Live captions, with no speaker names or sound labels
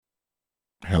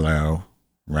Hello.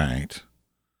 Right.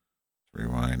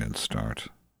 Rewind and start.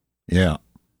 Yeah.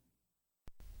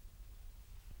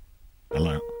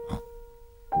 Hello. Oh.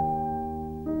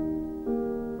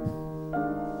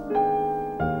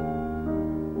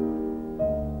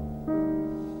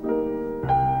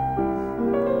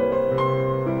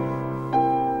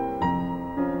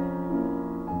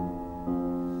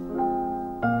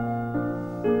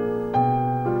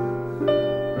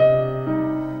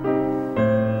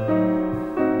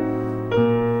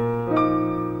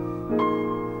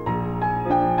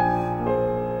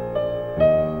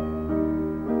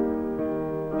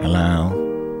 Hello.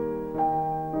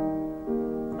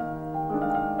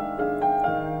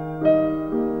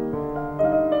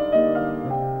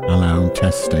 Hello.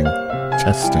 Testing.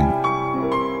 Testing.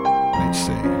 Let's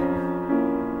see.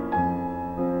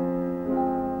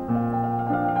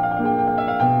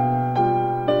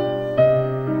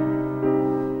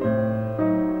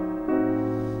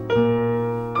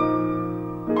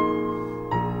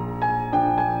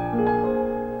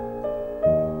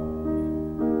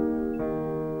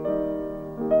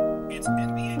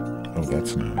 Oh,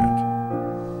 that's not it.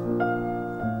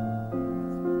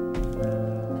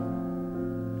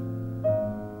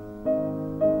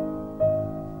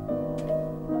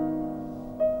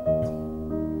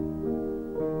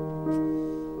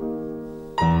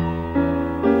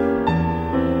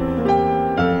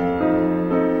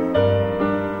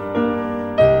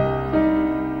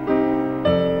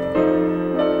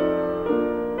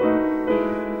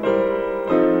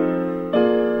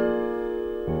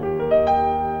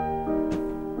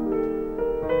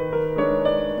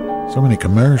 So many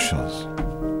commercials.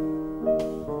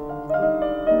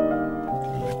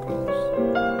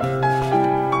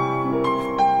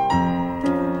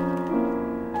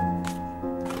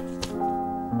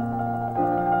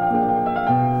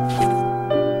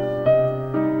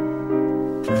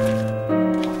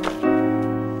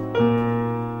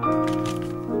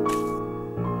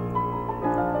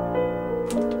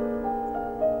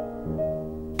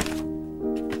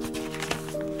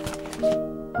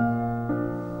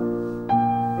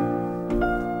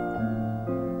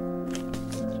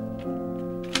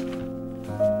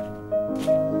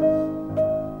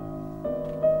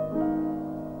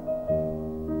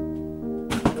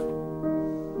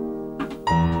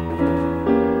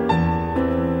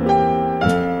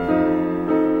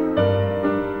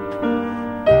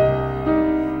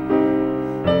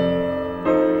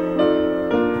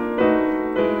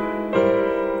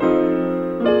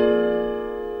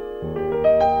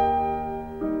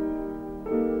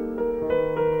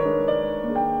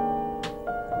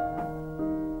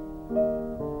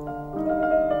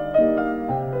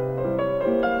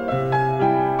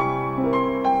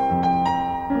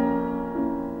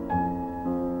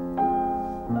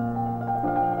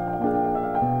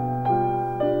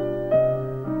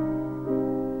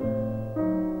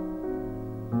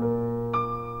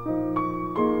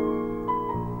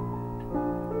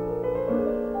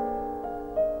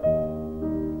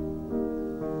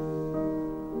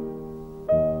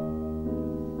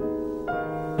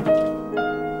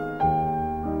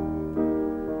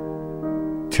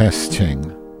 Testing.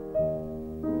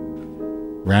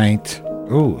 Right.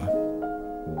 Ooh.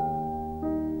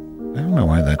 I don't know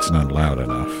why that's not loud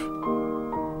enough.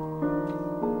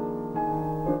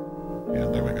 Yeah,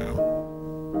 there we go.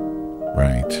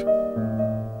 Right.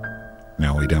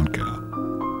 Now we don't go.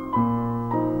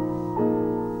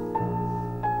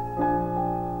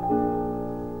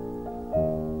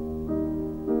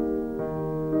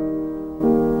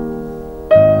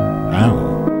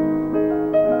 Ow.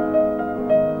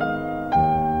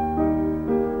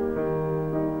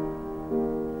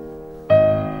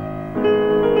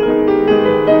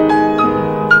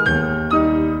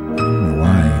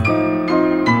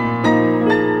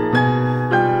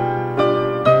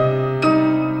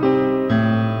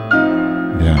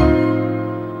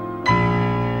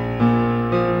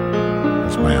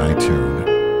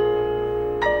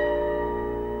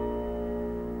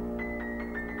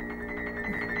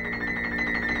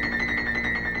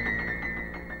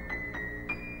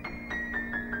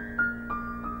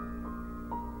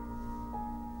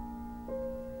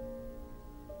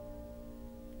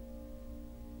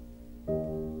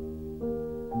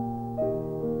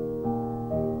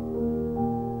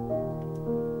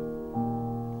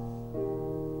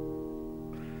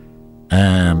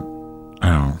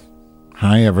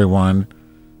 Hi everyone.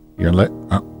 You're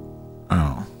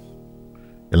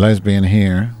lesbian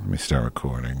here. Let me start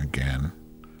recording again.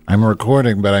 I'm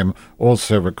recording, but I'm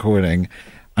also recording.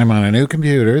 I'm on a new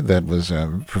computer that was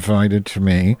provided to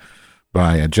me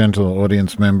by a gentle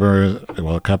audience member,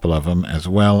 well, a couple of them, as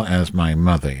well as my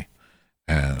mother.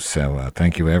 So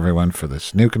thank you, everyone, for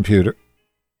this new computer.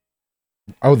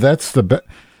 Oh, that's the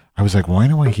I was like, why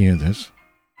do I hear this?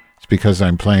 It's because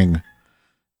I'm playing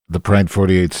the Pride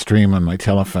 48 stream on my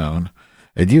telephone.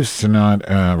 It used to not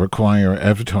require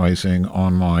advertising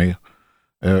on my,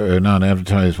 not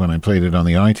advertise when I played it on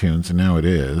the iTunes, and now it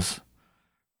is.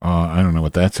 I don't know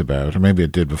what that's about. Or maybe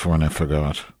it did before and I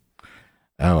forgot.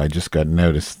 Oh, I just got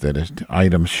noticed that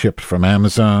items shipped from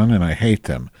Amazon, and I hate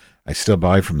them. I still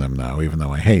buy from them now, even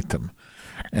though I hate them.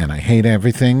 And I hate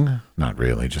everything. Not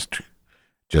really, just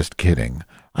kidding.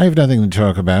 I have nothing to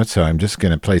talk about, so I'm just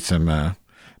going to play some...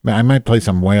 I might play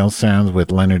some whale sounds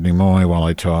with Leonard Nimoy while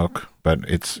I talk, but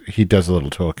he does a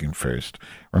little talking first.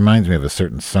 Reminds me of a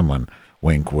certain someone.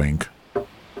 Wink, wink. You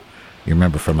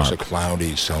remember from It was a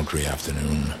cloudy, sultry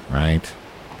afternoon. Right.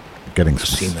 Getting the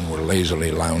seamen were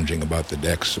lazily lounging about the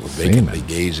decks or vacantly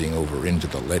gazing over into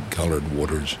the lead-colored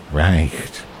waters.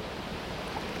 Right.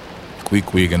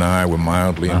 Queeqeg and I were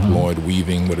mildly employed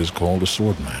weaving what is called a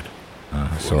sword mat.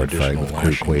 Sword fight with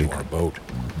Queeqeg. Our boat.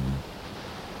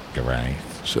 Mm-hmm. Right.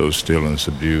 So still and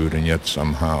subdued, and yet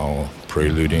somehow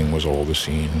preluding was all the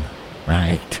scene.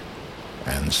 Right.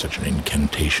 And such an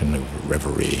incantation of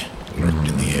reverie lurked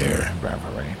in the air.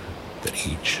 Reverie. That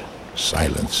each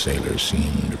silent sailor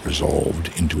seemed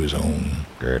resolved into his own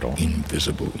girdle,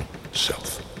 invisible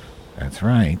self. That's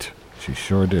right. She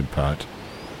sure did, Pot.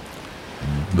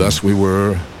 Mm-hmm. Thus we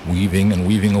were, weaving and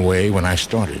weaving away when I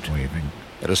started. Weaving.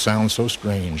 At a sound so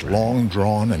strange, long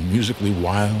drawn and musically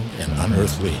wild and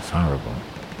unearthly. It's horrible.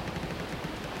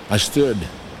 I stood,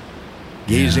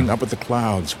 gazing up at the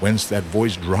clouds, whence that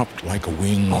voice dropped like a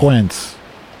wing. Whence?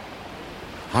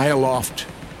 High aloft,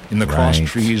 in the cross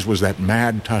trees, was that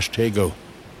mad Tashtego.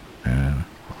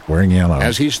 Wearing yellow.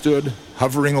 As he stood,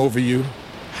 hovering over you,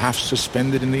 half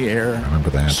suspended in the air, I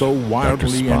remember that. So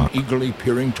wildly and eagerly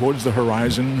peering towards the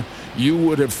horizon, you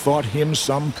would have thought him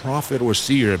some prophet or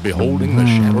seer beholding the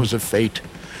shadows of fate,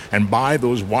 and by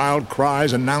those wild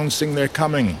cries announcing their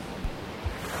coming.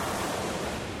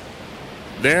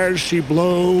 There she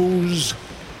blows.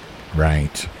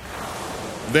 Right.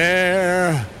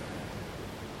 There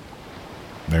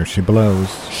she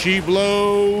blows. She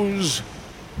blows.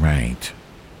 Right.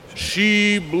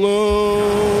 She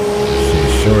blows.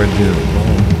 She sure do.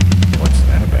 What's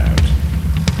that about?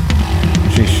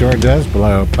 She sure does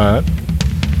blow, Pot.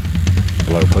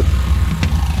 Blow put.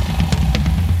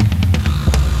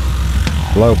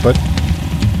 Blow put.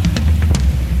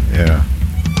 Yeah.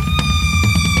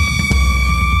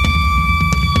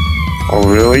 Oh,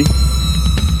 really?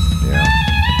 Yeah.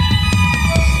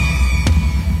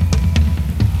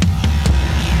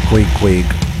 Queeqeg.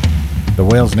 The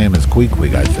whale's name is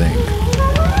Queeqeg, I think.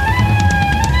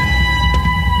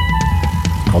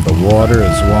 It's called The Water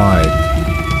is Wide,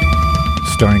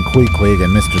 starring Queeqeg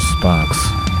and Mr. Spox.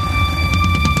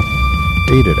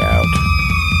 Eat it out.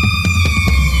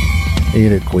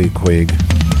 Eat it, Queeqeg.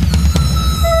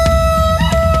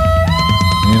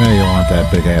 You know you want that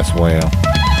big-ass whale.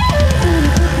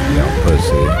 You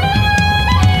pussy.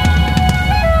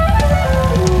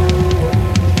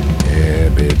 Yeah,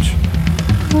 bitch.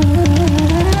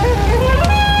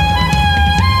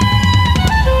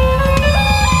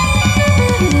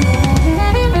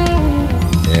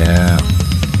 Yeah.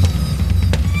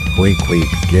 Queeqeg,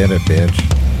 get it, bitch.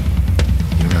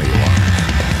 You know you want it.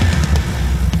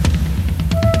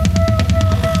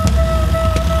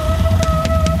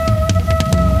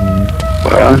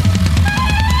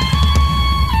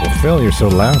 Well, Phil, you're so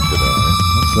loud today.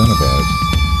 What's that about?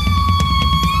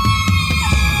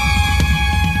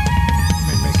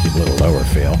 Let me make you a little lower,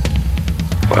 Phil.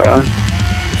 well,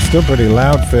 You're still pretty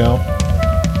loud, Phil.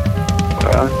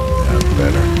 well, That's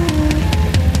better.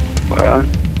 well.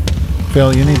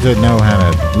 Phil, you need to know how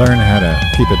to learn how to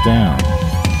keep it down.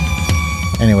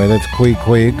 Anyway, that's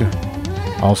Queeqeg,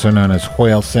 also known as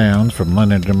Whale Sounds from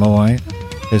Leonard Nimoy.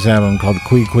 His album called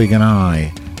Queeqeg and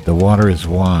I, The Water is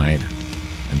Wide.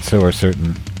 And so are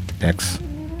certain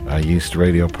ex-Yeast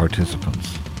Radio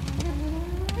participants.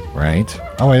 Right?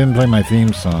 Oh, I didn't play my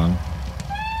theme song.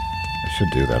 I should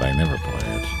do that. I never play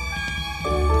it.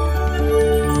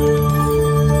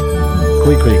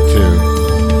 Queeqeg 2.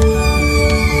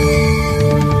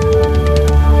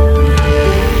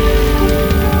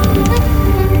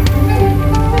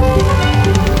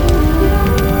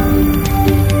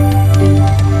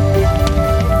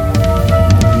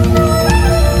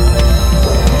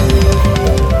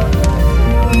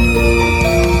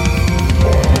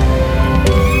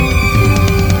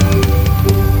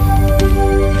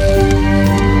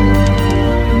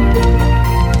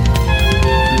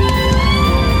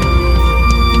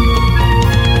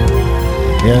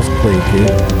 Yes,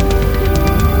 Queeqeg.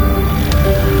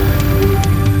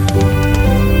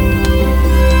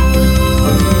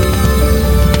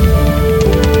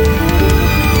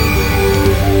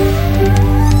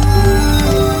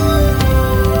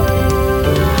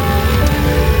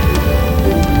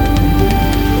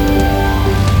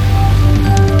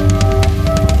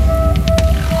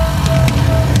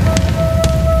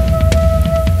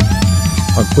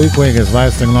 Queeqeg is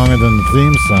lasting longer than the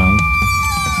theme song.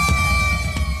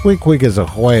 Queeqeg is a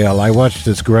whale. I watched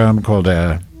this ground called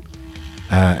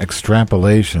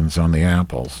Extrapolations on the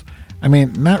Apples. I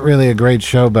mean, not really a great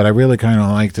show, but I really kind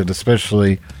of liked it,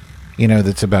 especially,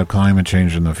 that's about climate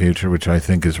change in the future, which I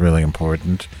think is really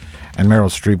important. And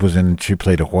Meryl Streep was in, she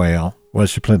played a whale. Well,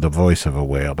 she played the voice of a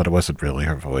whale, but it wasn't really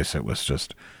her voice. It was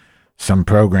just some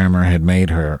programmer had made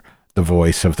her the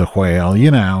voice of the whale. You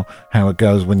know how it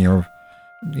goes when you're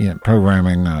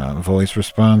programming voice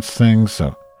response things.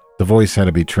 So the voice had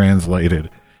to be translated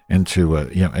into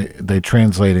they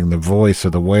translating the voice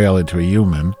of the whale into a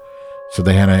human, so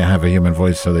they had to have a human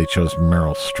voice, so they chose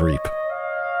Meryl Streep.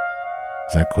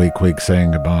 Is that Queeqeg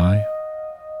saying goodbye?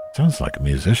 Sounds like a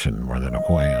musician more than a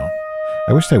whale.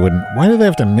 I wish they wouldn't. Why do they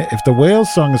have to, if the whale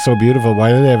song is so beautiful,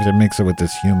 why do they have to mix it with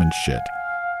this human shit?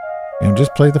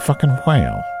 Just play the fucking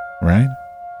whale, right?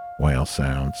 Whale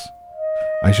sounds.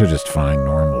 I should just find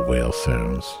normal whale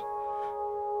sounds.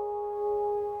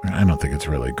 I don't think it's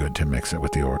really good to mix it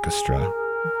with the orchestra.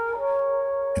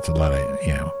 It's a lot of,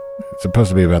 it's supposed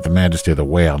to be about the majesty of the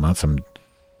whale, not some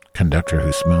conductor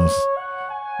who smells,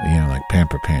 like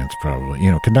Pamper Pants probably.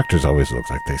 Conductors always look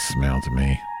like they smell to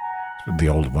me. The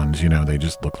old ones, they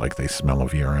just look like they smell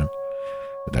of urine.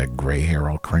 With that gray hair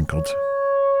all crinkled.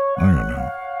 I don't know.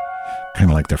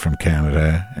 Kind of like they're from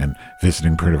Canada and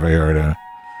visiting Puerto Vallarta.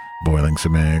 Boiling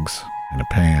some eggs in a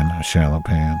pan, a shallow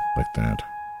pan, like that.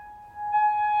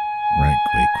 Right,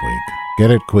 Queeqeg. Get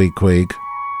it, Queeqeg.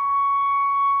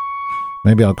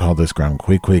 Maybe I'll call this ground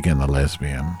Queeqeg and the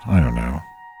Lesbian. I don't know.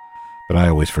 But I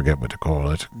always forget what to call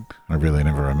it. I really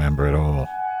never remember it all.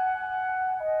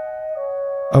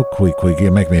 Oh, Queeqeg,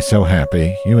 you make me so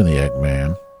happy. You and the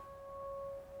Eggman.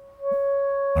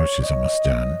 Oh, she's almost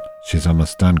done. She's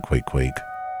almost done, Queeqeg.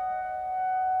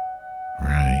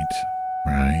 Right.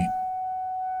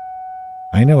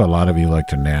 I know a lot of you like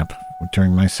to nap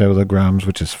during my solograms,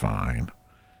 which is fine.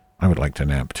 I would like to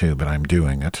nap too, but I'm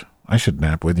doing it. I should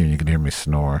nap with you and you can hear me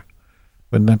snore.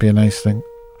 Wouldn't that be a nice thing?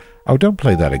 Oh, don't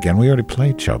play that again. We already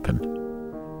played Chopin.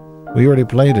 We already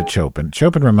played a Chopin.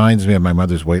 Chopin reminds me of my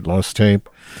mother's weight loss tape.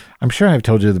 I'm sure I've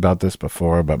told you about this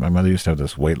before, but my mother used to have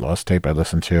this weight loss tape I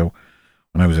listened to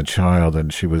when I was a child,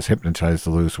 and she was hypnotized to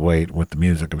lose weight with the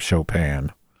music of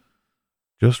Chopin.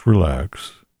 Just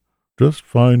relax. Just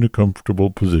find a comfortable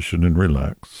position and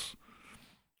relax.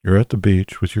 You're at the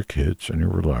beach with your kids and you're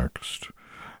relaxed.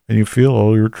 And you feel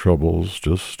all your troubles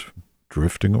just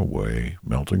drifting away,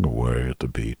 melting away at the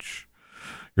beach.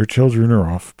 Your children are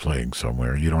off playing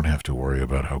somewhere. You don't have to worry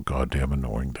about how goddamn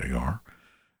annoying they are.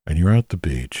 And you're at the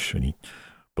beach and you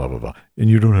blah, blah, blah.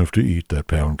 And you don't have to eat that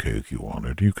pound cake you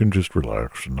wanted. You can just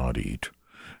relax and not eat.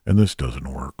 And this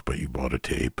doesn't work, but you bought a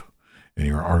tape. And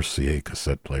your RCA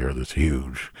cassette player that's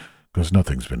huge, because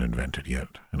nothing's been invented yet,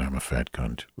 and I'm a fat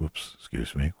cunt. Oops,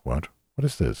 excuse me. What? What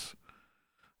is this?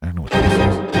 I don't know what this is.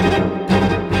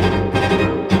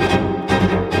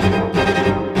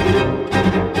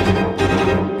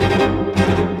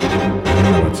 I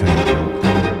don't know what's happening.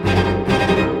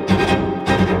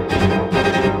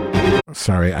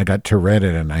 Sorry, I got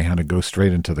Touretted and I had to go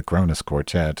straight into the Cronus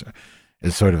Quartet.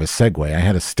 It's sort of a segue. I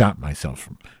had to stop myself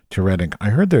from Touretting.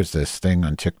 I heard there's this thing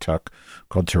on TikTok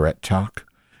called Tourette Talk,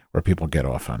 where people get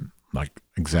off on, like,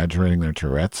 exaggerating their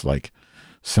Tourette's. Like,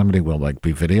 somebody will, like,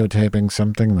 be videotaping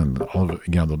something, and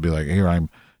they'll be like, here, I'm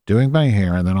doing my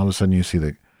hair, and then all of a sudden you see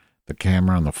the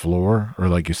camera on the floor, or,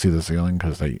 like, you see the ceiling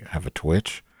because they have a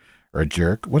twitch, or a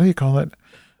jerk. What do you call it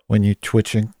when you're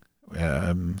twitching?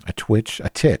 A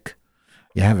tick.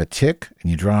 You have a tick,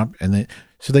 and you drop, and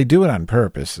so they do it on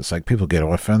purpose. It's like people get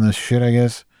off on this shit, I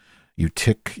guess. You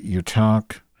tick, you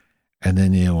talk, and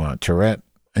then you Tourette,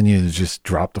 and you just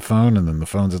drop the phone, and then the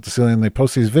phone's at the ceiling. And they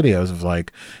post these videos of,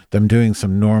 like, them doing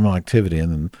some normal activity,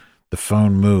 and then the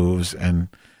phone moves, and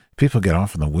people get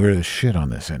off on the weirdest shit on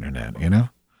this internet,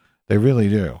 They really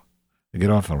do. They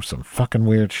get off on some fucking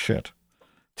weird shit.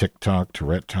 TikTok,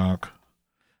 Tourette Talk,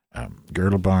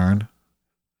 Girdle Barn.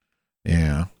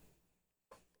 Yeah.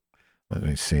 Let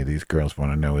me see. These girls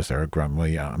want to know, is there a grum? Well,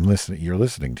 yeah, I'm listening. You're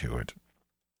listening to it.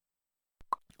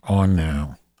 On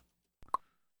now.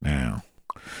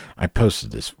 I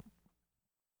posted this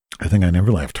I think I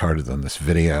never laughed harder than this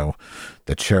video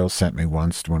that Cheryl sent me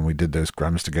once when we did those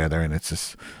grums together, and it's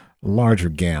this larger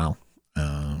gal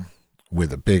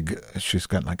with a big, she's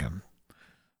got like a,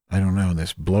 I don't know,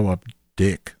 this blow-up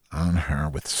dick on her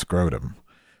with scrotum.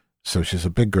 So she's a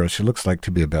big girl. She looks like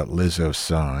to be about Lizzo's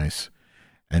size,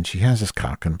 and she has this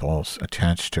cock and balls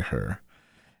attached to her.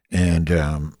 And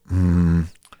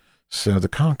so the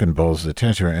cock and balls is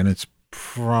attached to her, and it's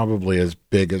probably as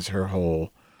big as her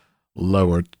whole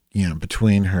lower,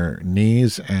 between her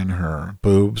knees and her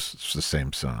boobs. It's the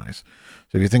same size.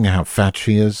 So if you think of how fat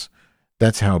she is,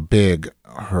 that's how big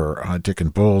her dick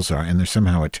and balls are, and they're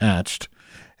somehow attached.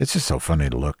 It's just so funny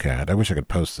to look at. I wish I could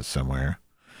post it somewhere.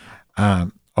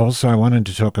 Also, I wanted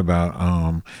to talk about,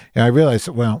 I realized,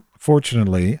 well,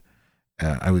 fortunately,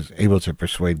 I was able to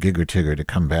persuade Gigger Tigger to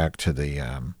come back to the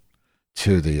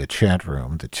chat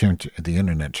room, the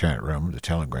internet chat room, the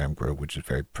Telegram group, which is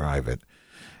very private.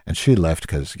 And she left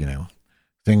because,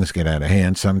 things get out of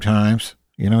hand sometimes.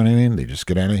 You know what I mean? They just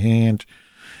get out of hand.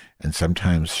 And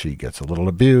sometimes she gets a little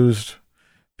abused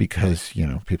because,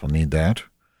 people need that.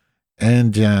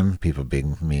 And people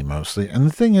being me mostly. And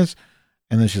the thing is,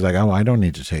 and then she's like, oh, I don't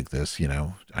need to take this, I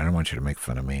don't want you to make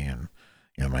fun of me and,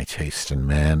 my taste in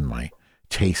men, my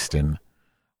taste in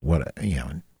what,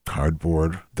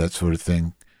 cardboard, that sort of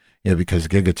thing. Because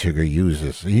Giga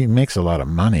Tigger he makes a lot of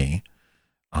money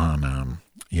on,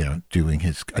 doing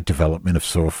his development of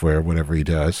software, whatever he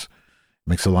does.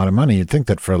 Makes a lot of money. You'd think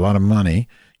that for a lot of money,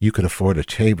 you could afford a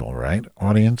table, right?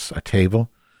 Audience, a table.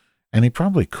 And he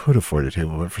probably could afford a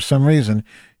table, but for some reason,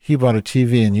 he bought a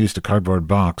TV and used a cardboard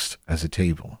box as a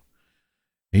table.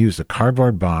 He used a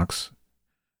cardboard box,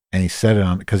 and he set it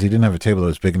on, because he didn't have a table that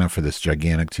was big enough for this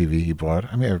gigantic TV he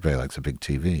bought. I mean, everybody likes a big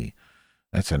TV.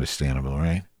 That's understandable,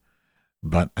 right?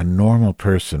 But a normal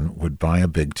person would buy a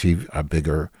big TV,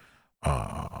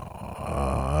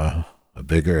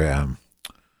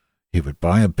 he would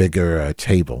buy a bigger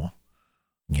table,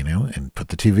 and put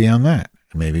the TV on that.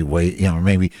 Maybe wait,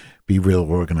 maybe be real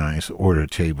organized, order a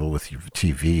table with your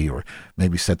TV, or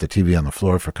maybe set the TV on the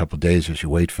floor for a couple of days as you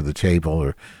wait for the table,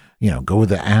 or, go with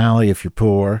the alley if you're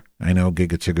poor. I know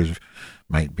Giga Tiggers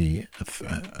might be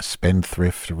a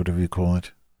spendthrift or whatever you call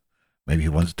it. Maybe he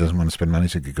doesn't want to spend money,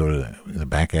 so he could go to the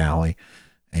back alley,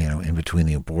 in between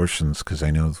the abortions, because I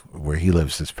know where he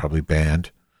lives it's probably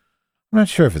banned. I'm not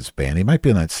sure if it's banned. He might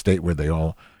be in that state where they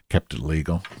all kept it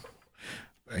legal.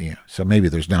 So maybe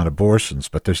there's not abortions,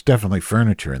 but there's definitely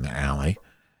furniture in the alley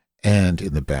and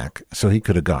in the back. So he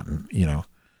could have gotten, a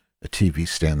TV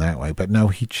stand that way. But no,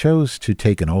 he chose to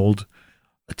take a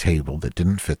table that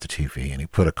didn't fit the TV, and he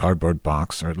put a cardboard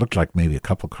box, or it looked like maybe a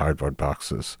couple cardboard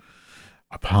boxes,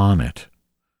 upon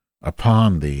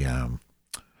the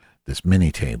this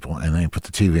mini table, and then he put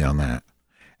the TV on that.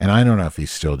 And I don't know if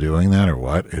he's still doing that or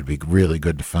what. It'd be really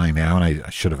good to find out. I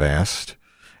should have asked,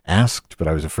 but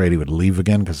I was afraid he would leave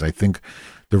again, because I think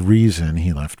the reason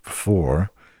he left before,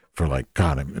 for it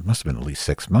must have been at least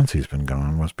 6 months he's been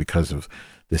gone, was because of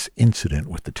this incident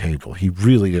with the table. He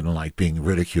really didn't like being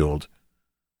ridiculed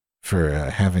for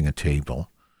having a table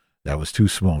that was too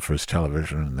small for his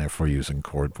television and therefore using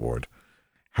cardboard.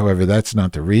 However, that's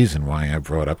not the reason why I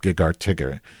brought up Gigar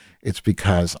Tigger. It's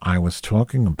because I was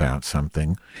talking about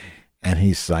something, and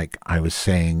he's like, I was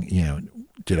saying,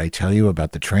 did I tell you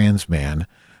about the trans man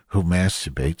who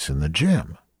masturbates in the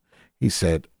gym? He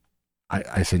said,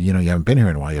 I said, you haven't been here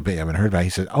in a while. You haven't heard about it.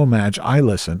 He said, oh, Madge, I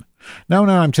listen. No,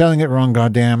 I'm telling it wrong,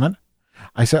 goddammit.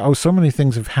 I said, oh, so many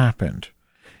things have happened.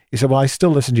 He said, well, I still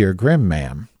listen to your Grum,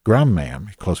 ma'am.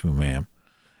 He calls me ma'am.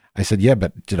 I said, yeah,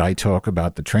 but did I talk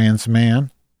about the trans man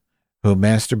who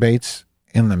masturbates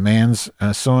in the man's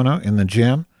sauna in the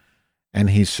gym?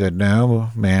 And he said, no,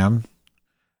 ma'am.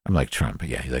 I'm like Trump.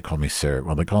 Yeah, they call me sir.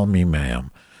 Well, they call me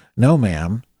ma'am. No,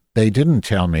 ma'am. They didn't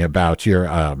tell me about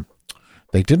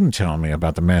they didn't tell me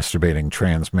about the masturbating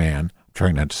trans man. I'm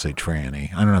trying not to say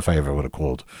tranny. I don't know if I ever would have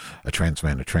called a trans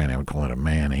man a tranny. I would call it a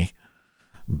manny.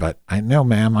 But no,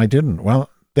 ma'am, I didn't. Well,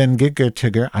 then Giga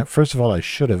Tigger, first of all, I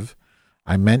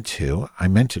meant to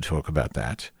talk about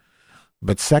that.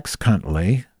 But sex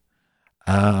cuntly,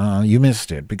 you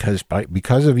missed it because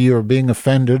of you being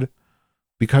offended,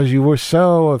 because you were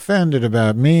so offended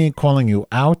about me calling you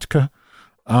out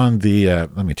on the,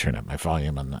 let me turn up my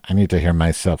volume I need to hear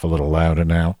myself a little bit louder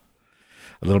now.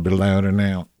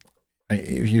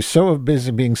 If you're so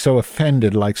busy being so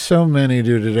offended, like so many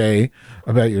do today,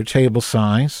 about your table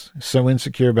size, so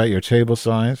insecure about your table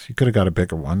size, you could have got a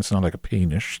bigger one. It's not like a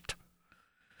penis.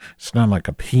 It's not like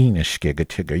a penis, Giga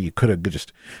Tigger. You could have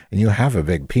just, and you have a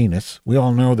big penis. We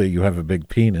all know that you have a big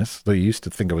penis, though you used to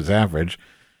think it was average.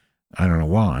 I don't know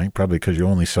why. Probably because you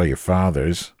only saw your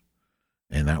father's.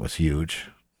 And that was huge.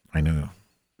 I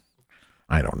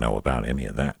don't know about any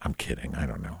of that. I'm kidding. I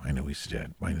don't know. I know he's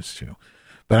dead. -2.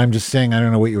 But I'm just saying, I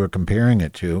don't know what you were comparing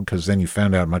it to, because then you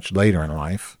found out much later in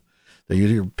life that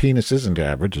your penis isn't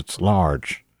average, it's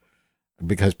large,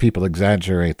 because people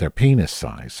exaggerate their penis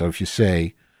size. So if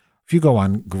you go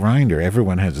on Grindr,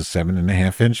 everyone has a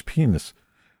 7.5-inch penis.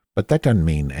 But that doesn't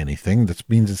mean anything. That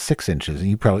means it's 6 inches. And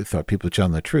you probably thought people were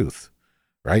telling the truth,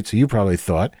 right? So you probably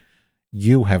thought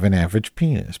you have an average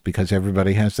penis because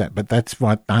everybody has that. But that's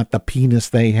not the penis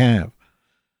they have.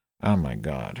 Oh, my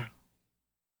God.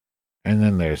 And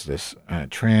then there's this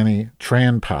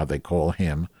tranpod, they call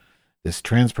him. This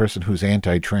trans person who's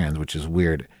anti-trans, which is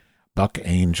weird. Buck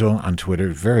Angel on Twitter,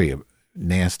 very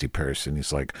nasty person.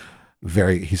 He's like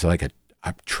a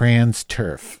trans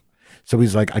turf. So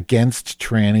he's like against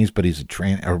trannies, but he's a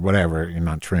tran or whatever. You're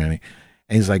not tranny.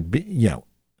 And he's like,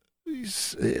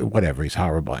 whatever. He's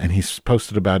horrible. And he's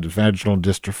posted about vaginal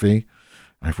dystrophy.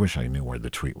 I wish I knew where the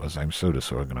tweet was. I'm so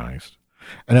disorganized.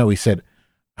 I know he said,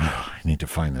 I need to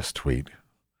find this tweet.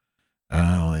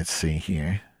 Let's see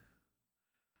here.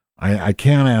 I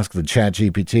can't ask the chat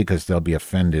GPT because they'll be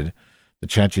offended. The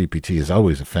chat GPT is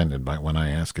always offended by when I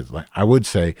ask it. Like, I would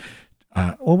say,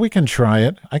 well, we can try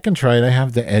it. I can try it. I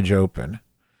have the Edge open.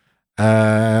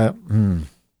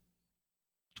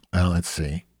 Let's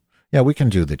see. Yeah, we can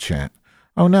do the chat.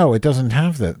 Oh, no, it doesn't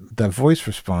have the voice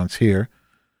response here.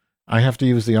 I have to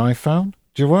use the iPhone?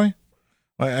 Do I?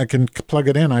 I can plug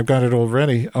it in. I've got it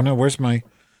already. Oh, no, where's my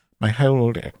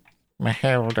holder? My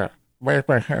holder. Where's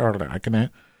my holder?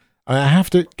 I have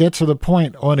to get to the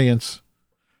point, audience.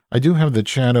 I do have the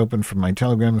chat open from my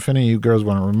Telegram. If any of you girls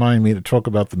want to remind me to talk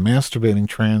about the masturbating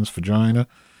trans vagina,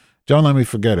 don't let me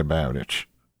forget about it.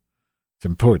 It's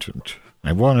important.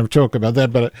 I want to talk about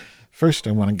that, but first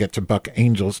I want to get to Buck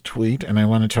Angel's tweet, and I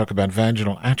want to talk about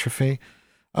vaginal atrophy.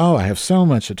 Oh, I have so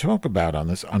much to talk about on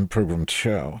this unprogrammed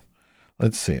show.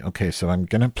 Let's see. Okay, so I'm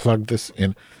going to plug this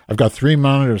in. I've got 3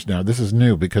 monitors now. This is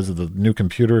new because of the new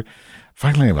computer.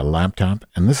 Finally, I have a laptop,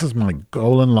 and this is my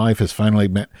goal in life is finally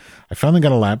met. I finally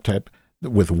got a laptop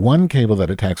with one cable that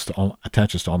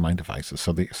attaches to all my devices.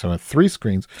 So I have 3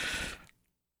 screens,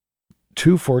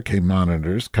 2 4K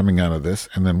monitors coming out of this,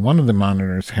 and then one of the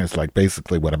monitors has like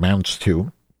basically what amounts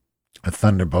to a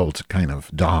Thunderbolt kind of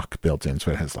dock built in.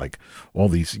 So it has like all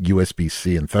these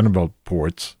USB-C and Thunderbolt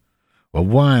ports. Well,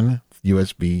 one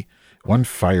USB, one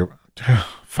fire.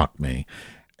 Fuck me.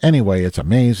 Anyway, it's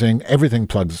amazing. Everything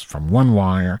plugs from one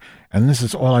wire, and this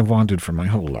is all I wanted for my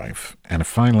whole life. And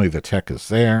finally, the tech is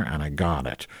there, and I got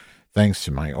it. Thanks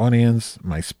to my audience,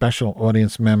 my special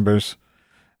audience members,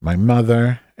 my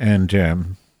mother, and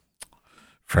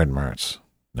Fred Mertz.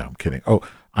 No, I'm kidding.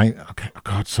 Okay,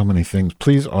 God, so many things.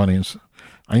 Please, audience,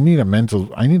 I need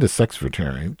a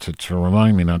secretary to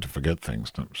remind me not to forget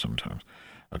things sometimes.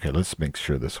 Okay, let's make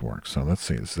sure this works. So let's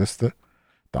see. Is this the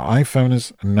iPhone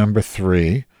is number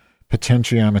 3,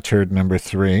 potentiometer number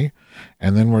 3,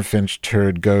 and then we're finished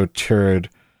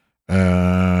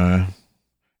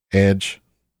Edge.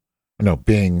 No,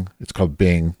 Bing. It's called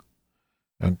Bing.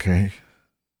 Okay.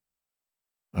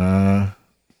 Yeah.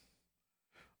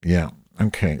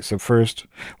 Okay. So first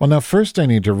I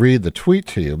need to read the tweet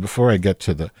to you before I get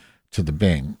to the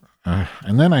Bing,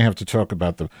 and then I have to talk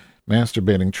about the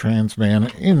masturbating trans man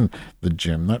in the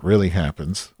gym. That really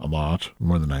happens a lot,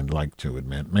 more than I'd like to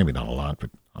admit. Maybe not a lot, but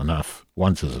enough.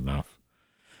 Once is enough.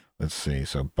 Let's see.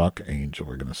 So Buck Angel,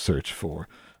 we're going to search for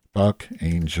Buck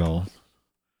Angel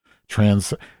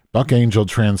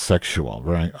transsexual,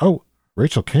 right? Oh,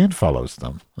 Rachel Cade follows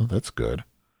them. Oh, that's good.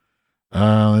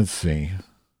 Let's see.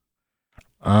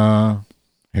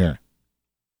 Here.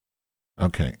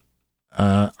 Okay.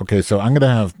 Okay, so I'm going to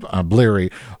have Blurry.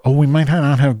 Oh, we might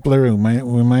not have Blurry.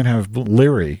 We might have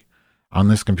Leary on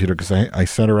this computer because I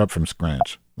set her up from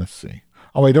scratch. Let's see.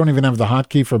 Oh, I don't even have the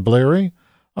hotkey for Blurry?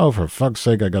 Oh, for fuck's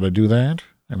sake, I got to do that?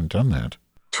 I haven't done that.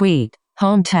 Tweet,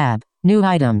 home tab, new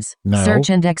items, no. Search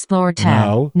and explore tab,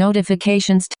 no.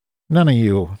 Notifications. None of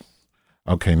you.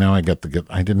 Okay, now I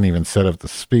didn't even set up the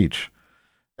speech.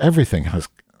 Everything has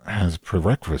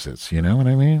prerequisites, you know what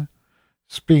I mean?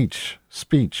 Speech.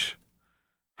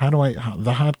 How do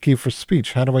the hotkey for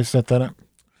speech, how do I set that up?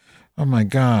 Oh my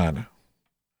God.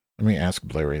 Let me ask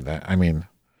Blurry that. I mean,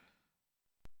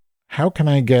 how can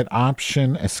I get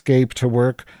Option Escape to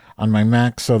work on my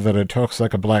Mac so that it talks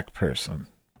like a black person?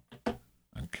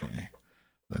 Okay.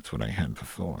 That's what I had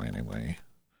before anyway.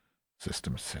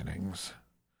 System settings.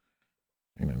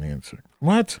 And an answer.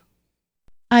 What?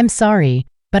 I'm sorry,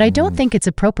 but I don't think it's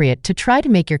appropriate to try to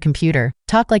make your computer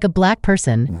talk like a black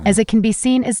person, as it can be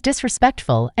seen as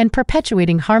disrespectful and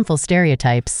perpetuating harmful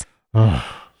stereotypes.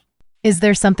 Is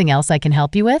there something else I can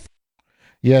help you with?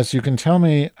 Yes, you can tell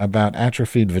me about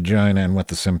atrophied vagina and what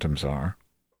the symptoms are.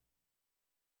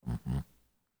 Mm-hmm.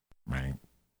 Right.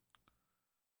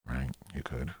 Right, you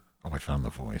could. Oh, I found the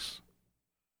voice.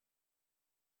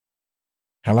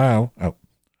 Hello? Oh.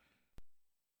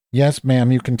 Yes,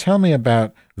 ma'am, you can tell me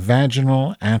about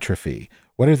vaginal atrophy.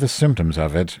 What are the symptoms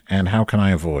of it, and how can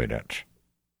I avoid it?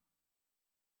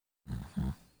 Mm-hmm.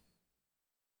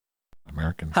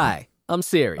 American. Hi, I'm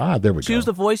Siri. There we go. Choose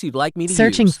the voice you'd like me to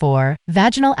Searching use. for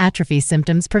vaginal atrophy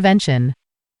symptoms prevention.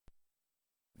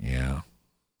 Yeah.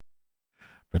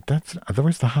 But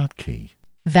where's the hotkey?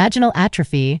 Vaginal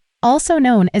atrophy, also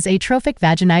known as atrophic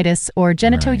vaginitis or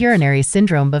genitourinary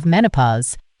syndrome of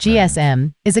menopause,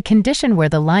 GSM, is a condition where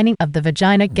the lining of the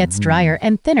vagina gets drier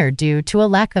and thinner due to a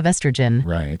lack of estrogen.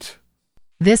 Right.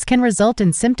 This can result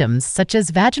in symptoms such as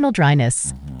vaginal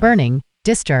dryness, burning,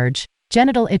 discharge,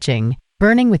 genital itching,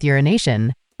 burning with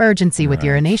urination, urgency with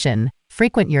urination,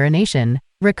 frequent urination,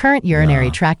 recurrent urinary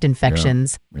tract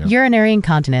infections, urinary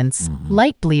incontinence,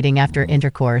 light bleeding after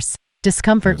intercourse,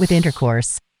 discomfort with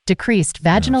intercourse, decreased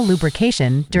vaginal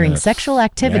lubrication during sexual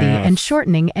activity, and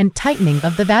shortening and tightening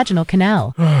of the vaginal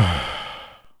canal.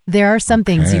 There are some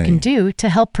things you can do to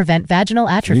help prevent vaginal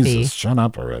atrophy. Jesus, shut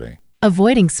up already.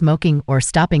 Avoiding smoking or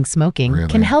stopping smoking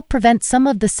can help prevent some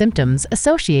of the symptoms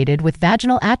associated with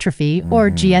vaginal atrophy or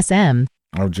GSM.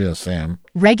 Oh, GSM.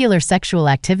 Regular sexual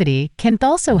activity can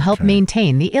also help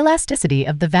maintain the elasticity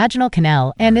of the vaginal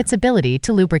canal and its ability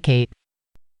to lubricate.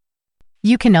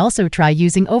 You can also try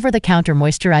using over-the-counter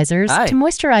moisturizers to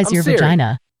moisturize your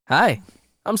vagina. Hi,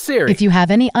 I'm Siri. If you have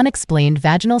any unexplained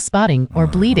vaginal spotting or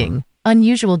bleeding,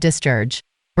 unusual discharge,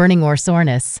 burning or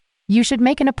soreness, you should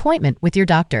make an appointment with your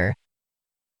doctor.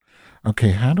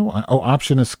 Okay, how do I... Oh,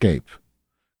 option escape.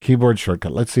 Keyboard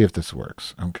shortcut. Let's see if this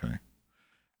works. Okay.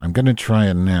 I'm going to try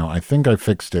it now. I think I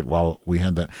fixed it while we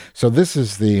had that. So this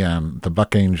is the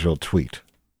Buck Angel tweet.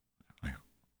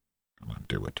 Come on,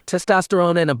 do it.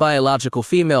 Testosterone in a biological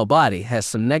female body has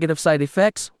some negative side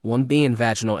effects, one being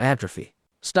vaginal atrophy.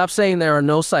 Stop saying there are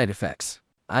no side effects.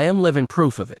 I am living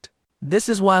proof of it. This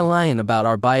is why lying about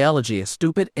our biology is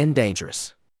stupid and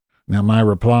dangerous. Now my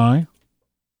reply?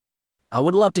 I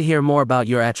would love to hear more about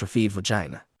your atrophied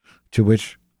vagina. To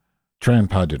which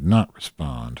Trampa did not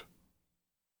respond.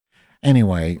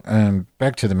 Anyway,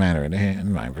 back to the matter at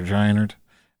hand, my vagina.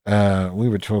 We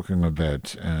were talking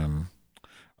about...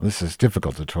 this is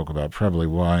difficult to talk about, probably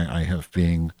why I have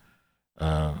been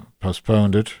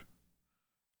postponed it.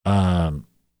 Yeah.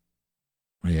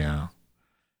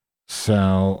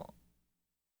 So,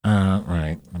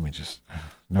 right, let me just...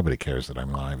 Nobody cares that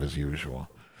I'm live, as usual.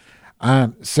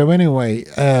 So anyway,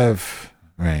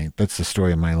 right, that's the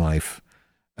story of my life.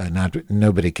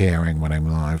 Nobody caring when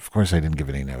I'm live. Of course, I didn't give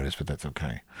any notice, but that's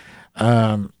okay.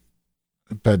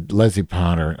 But Leslie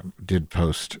Potter did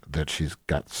post that she's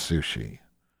got sushi.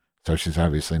 So she's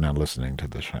obviously not listening to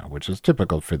the show, which is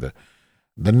typical for the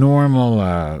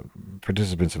normal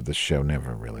participants of the show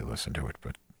never really listen to it,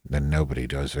 but then nobody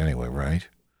does anyway, right?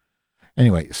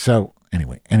 Anyway,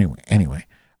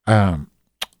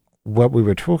 what we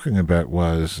were talking about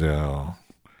was a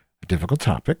difficult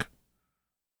topic,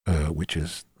 which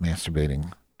is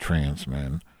masturbating trans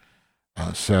men.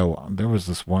 So there was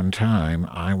this one time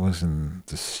I was in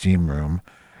the steam room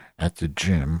at the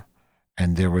gym,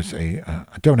 and there was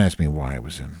don't ask me why I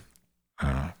was in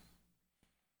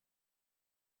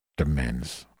the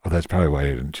men's. Oh, that's probably why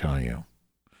I didn't tell you.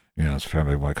 You know, it's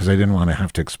probably why, because I didn't want to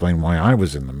have to explain why I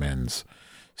was in the men's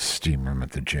steam room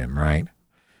at the gym, right?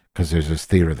 Because there's this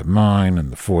theater of the mind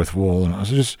and the fourth wall, and I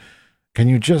was can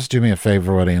you just do me a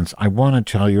favor, audience? I want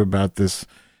to tell you about this.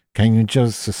 Can you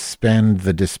just suspend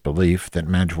the disbelief that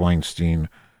Madge Weinstein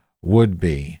would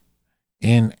be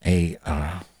in a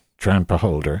trampa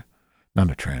holder? Not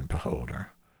a trampa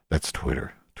holder. That's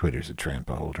Twitter. Twitter's a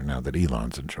trampa holder now that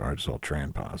Elon's in charge. It's all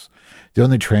trampas. The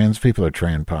only trans people are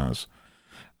trampas,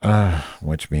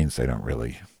 which means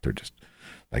they're just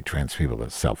like trans people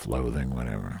that's self-loathing,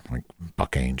 whatever, like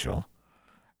Buck Angel.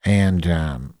 And,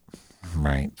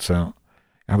 right, so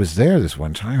I was there this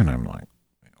one time, and I'm like,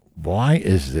 why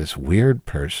is this weird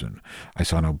person? I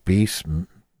saw an obese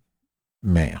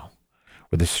male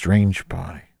with a strange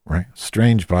body, right?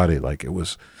 Strange body, like it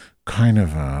was kind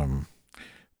of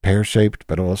pear-shaped,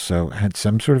 but also had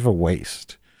some sort of a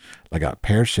waist, like a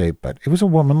pear-shaped, but it was a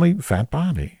womanly fat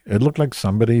body. It looked like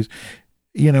somebody's,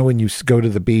 you know, when you go to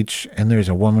the beach and there's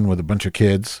a woman with a bunch of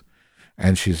kids,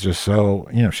 and she's just so,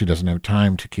 you know, she doesn't have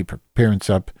time to keep her appearance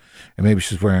up, and maybe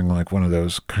she's wearing like one of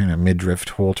those kind of midriff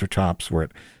halter tops where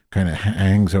it kind of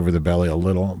hangs over the belly a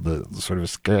little, the sort of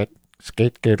skate,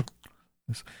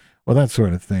 well, that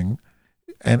sort of thing.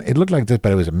 and it looked like this,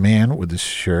 but it was a man with his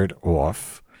shirt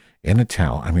off in a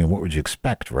towel. I mean, what would you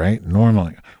expect, right?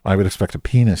 Normally, well, I would expect a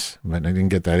penis, but I didn't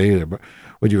get that either. But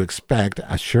would you expect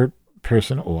a shirt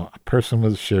person or a person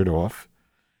with a shirt off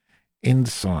in the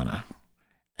sauna?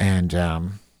 And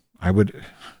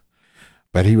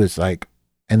but he was like,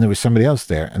 and there was somebody else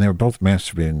there, and they were both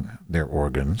masturbating their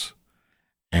organs.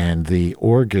 And the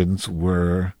organs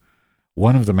were,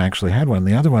 one of them actually had one.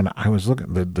 The other one, I was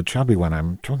looking, the chubby one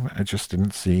I'm talking about, I just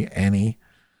didn't see any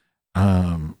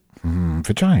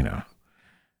vagina.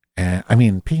 I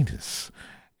mean, penis.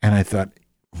 And I thought,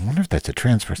 I wonder if that's a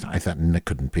trans person. I thought, it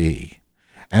couldn't be.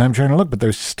 And I'm trying to look, but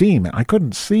there's steam. I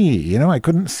couldn't see, I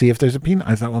couldn't see if there's a penis.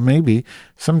 I thought, well, maybe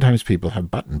sometimes people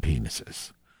have button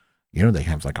penises. They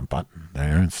have like a button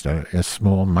there instead of a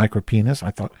small micro penis.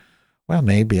 I thought, well,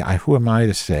 maybe who am I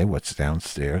to say what's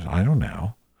downstairs? I don't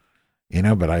know.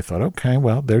 But I thought, okay,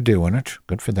 well, they're doing it.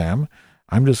 Good for them.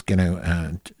 I'm just going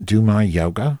to do my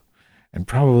yoga and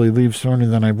probably leave sooner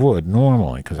than I would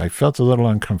normally because I felt a little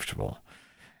uncomfortable.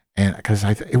 And because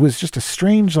it was just a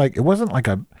strange, like, it wasn't like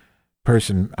a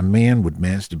man would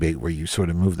masturbate where you sort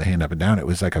of move the hand up and down. It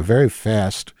was like a very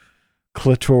fast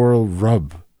clitoral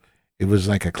rub. It was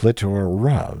like a clitoral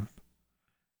rub.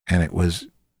 And it was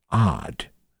odd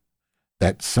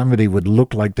that somebody would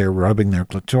look like they're rubbing their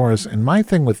clitoris. And my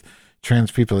thing with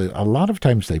trans people, a lot of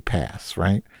times they pass,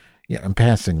 right? Yeah, and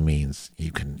passing means you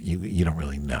don't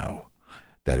really know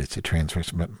that it's a trans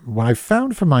person. But what I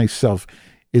found for myself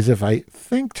is if I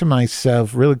think to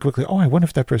myself really quickly, I wonder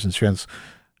if that person's trans.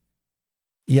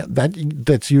 Yeah,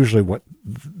 that's usually what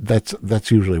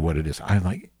it is.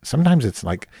 Sometimes it's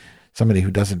like somebody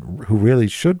who really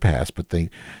should pass, but they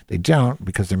don't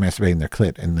because they're masturbating their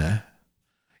clit.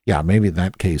 Maybe in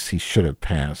that case he should have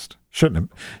passed. Shouldn't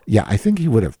have. Yeah, I think he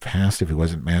would have passed if he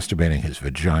wasn't masturbating his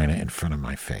vagina in front of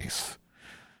my face.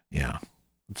 Yeah,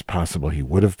 it's possible he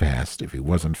would have passed if he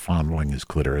wasn't fondling his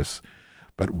clitoris.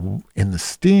 But in the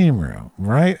steam room,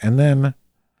 right? And then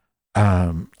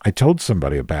I told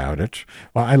somebody about it.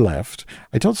 Well, I left.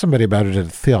 I told somebody about it at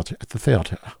the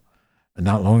theater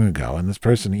not long ago. And this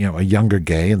person, a younger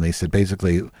gay, and they said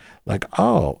basically like,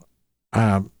 well,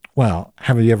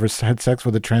 have you ever had sex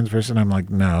with a trans person? I'm like,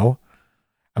 no.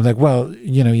 I'm like, well,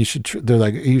 you should, they're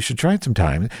like, you should try it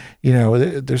sometime.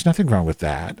 There's nothing wrong with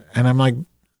that. And I'm like,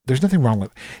 there's nothing wrong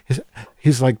with,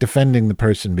 he's like defending the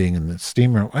person being in the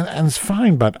steam room. And it's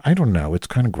fine, but I don't know. It's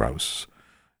kind of gross.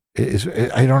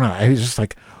 I don't know. I was just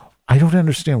like, I don't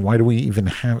understand. Why do we even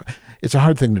have, it's a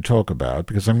hard thing to talk about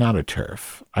because I'm not a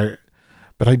TERF.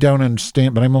 But I don't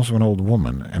understand, but I'm also an old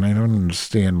woman and I don't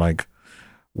understand like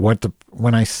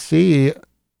when I see,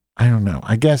 I don't know.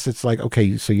 I guess it's like,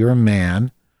 okay, so you're a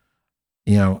man,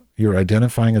 you're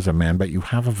identifying as a man, but you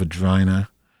have a vagina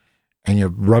and you're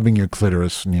rubbing your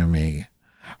clitoris near me.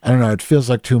 I don't know. It feels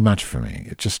like too much for me.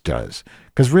 It just does.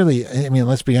 Because really, I mean,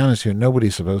 let's be honest here.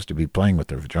 Nobody's supposed to be playing with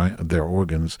their vagina, their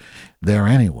organs there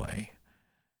anyway.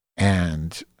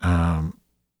 And, yeah,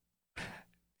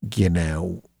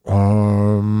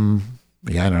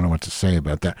 I don't know what to say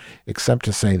about that, except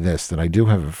to say this, that I do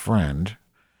have a friend,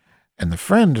 and the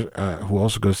friend who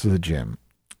also goes to the gym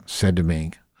said to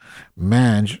me,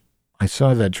 Madge, I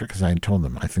saw that trick because I had told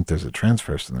them, I think there's a trans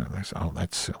person there. They said, oh,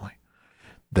 that's silly.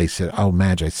 They said, oh,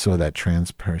 Madge, I saw that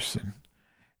trans person.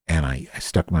 And I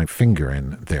stuck my finger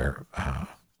in their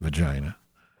vagina.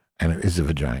 And it is a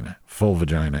vagina, full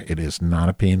vagina. It is not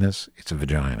a penis. It's a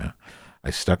vagina.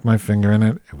 I stuck my finger in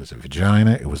it. It was a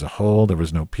vagina. It was a hole. There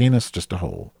was no penis, just a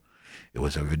hole. It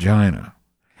was a vagina.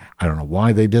 I don't know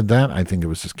why they did that. I think it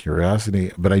was just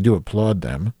curiosity, but I do applaud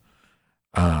them.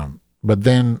 But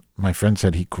then my friend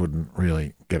said he couldn't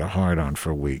really get a hard-on for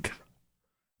a week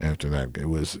after that. It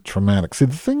was traumatic. See,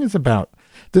 the thing is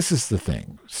this is the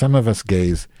thing. Some of us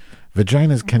gays,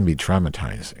 vaginas can be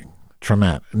traumatizing.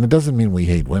 Traumatic. And it doesn't mean we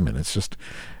hate women. It's just,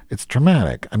 it's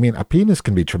traumatic. I mean, a penis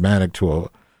can be traumatic to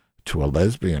a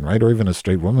lesbian, right? Or even a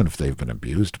straight woman if they've been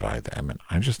abused by them. And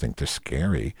I just think they're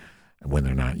scary when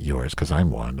they're not yours, because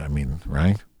I'm one. I mean,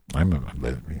 right? I'm a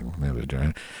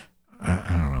lesbian.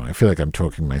 I don't know. I feel like I'm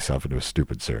talking myself into a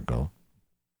stupid circle.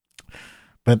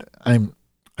 But I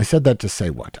said that to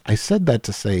say what? I said that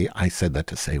to say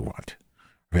what?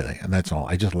 Really. And that's all.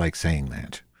 I just like saying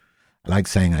that. I like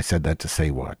saying I said that to say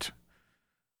what?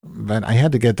 But I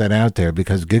had to get that out there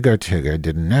because Gigar Tigger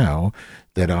didn't know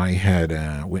that I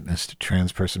had witnessed a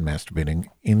trans person masturbating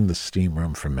in the steam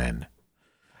room for men.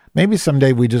 Maybe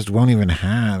someday we just won't even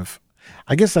have.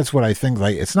 I guess that's what I think.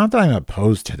 Like, it's not that I'm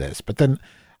opposed to this, but then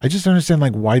I just don't understand,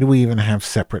 like, why do we even have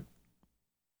separate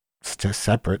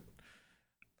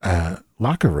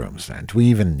locker rooms then? Do we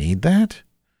even need that?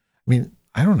 I mean,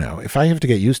 I don't know. If I have to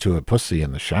get used to a pussy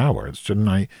in the shower, shouldn't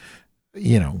I,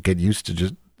 get used to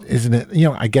just, isn't it,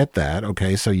 I get that.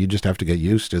 Okay, so you just have to get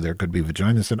used to there could be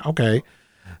vaginas. And okay,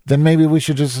 then maybe we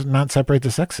should just not separate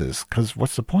the sexes, because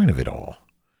what's the point of it all?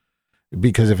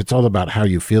 Because if it's all about how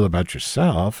you feel about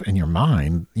yourself and your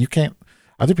mind, you can't,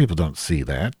 other people don't see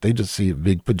that. They just see a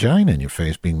big vagina in your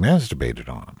face being masturbated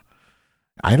on.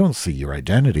 I don't see your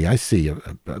identity. I see a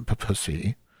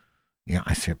pussy. Yeah,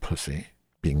 I see a pussy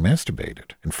being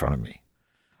masturbated in front of me.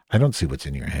 I don't see what's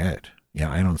in your head.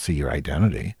 Yeah, I don't see your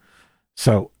identity.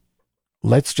 So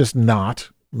let's just not,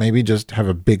 maybe just have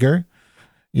a bigger,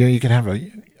 you could have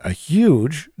a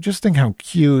huge, just think how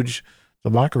huge the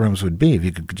locker rooms would be if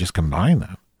you could just combine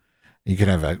them. You could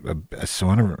have a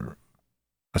sauna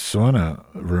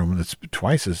room that's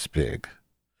twice as big.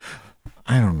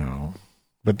 I don't know.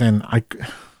 But then I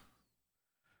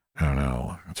don't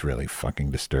know. It's really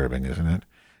fucking disturbing, isn't it?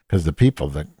 Because the people,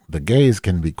 the gays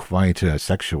can be quite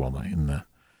sexual in the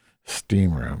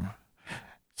steam room.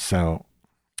 So,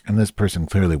 and this person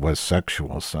clearly was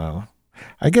sexual, so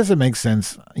I guess it makes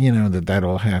sense, that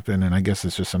all happened, and I guess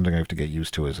it's just something I have to get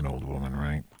used to as an old woman,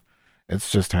 right?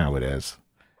 It's just how it is.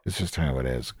 It's just how it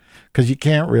is. Because you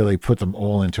can't really put them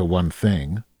all into one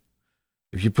thing.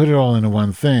 If you put it all into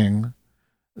one thing,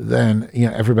 then,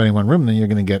 everybody in one room, then you're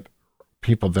going to get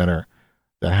people that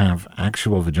have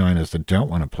actual vaginas that don't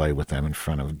want to play with them in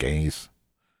front of gays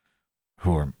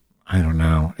who are, I don't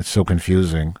know. It's so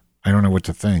confusing. I don't know what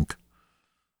to think.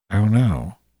 I don't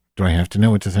know. Do I have to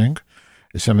know what to think?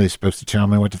 Is somebody supposed to tell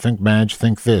me what to think? Madge,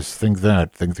 think this, think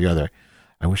that, think the other.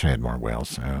 I wish I had more whale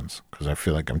sounds, because I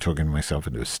feel like I'm talking myself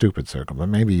into a stupid circle, but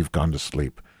maybe you've gone to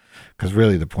sleep. Because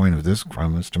really the point of this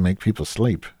crumb is to make people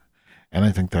sleep. And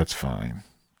I think that's fine.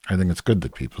 I think it's good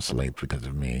that people sleep because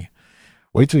of me.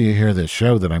 Wait till you hear this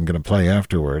show that I'm going to play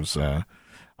afterwards. I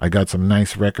got some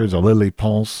nice records, a Lily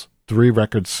Pulse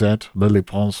 3-record set. Lily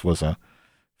Pulse was a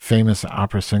famous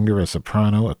opera singer, a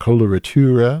soprano, a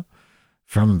coloratura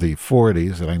from the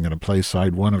 40s that I'm going to play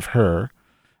side one of her,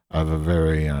 of a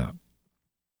very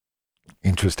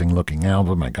interesting looking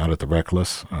album I got at the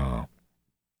Reckless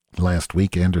last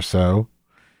weekend or so,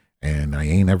 and I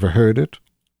ain't ever heard it,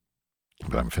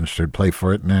 but I'm finished to play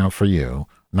for it now for you.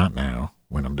 Not now,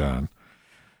 when I'm done.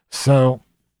 So,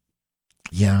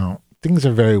 things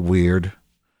are very weird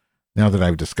now that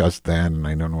I've discussed that, and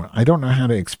I don't know how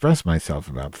to express myself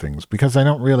about things, because I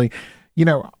don't really,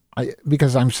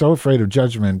 because I'm so afraid of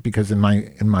judgment, because in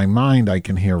my mind I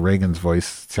can hear Reagan's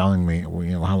voice telling me,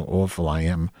 how awful I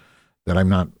am, that I'm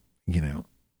not,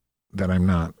 that I'm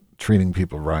not treating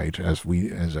people right as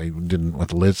I didn't with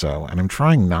Lizzo, and I'm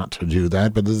trying not to do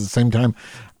that, but at the same time,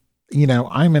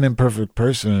 I'm an imperfect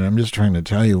person, and I'm just trying to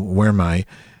tell you where my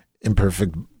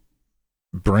imperfect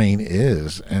brain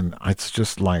is, and it's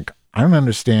just like, I don't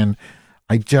understand.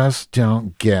 I just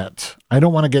don't get. I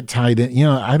don't want to get tied in.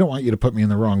 I don't want you to put me in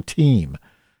the wrong team,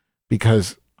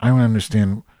 because I don't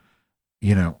understand.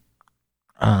 I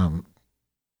don't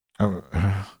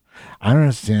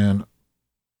understand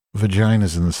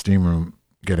vaginas in the steam room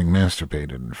getting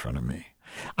masturbated in front of me.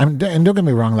 And don't get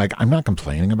me wrong. Like, I'm not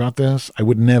complaining about this. I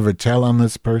would never tell on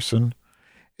this person.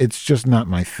 It's just not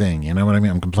my thing. You know what I mean?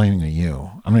 I'm complaining to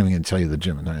you. I'm not even going to tell you the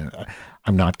gym.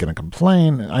 I'm not going to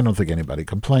complain. I don't think anybody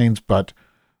complains, but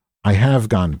I have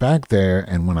gone back there,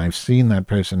 and when I've seen that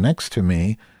person next to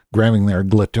me grabbing their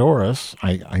glitoris,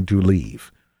 I do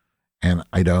leave. And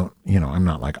I don't, I'm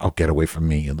not like, oh, get away from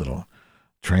me, you little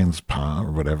transpa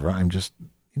or whatever. I'm just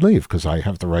leave, because I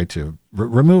have the right to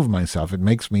remove myself. It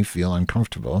makes me feel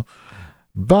uncomfortable.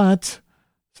 But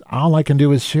all I can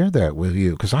do is share that with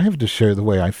you, because I have to share the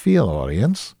way I feel,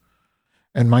 audience.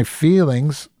 And my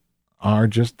feelings are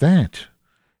just that.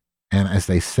 And as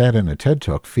they said in a TED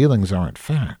Talk, feelings aren't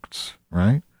facts,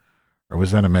 right? Or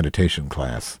was that a meditation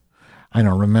class? I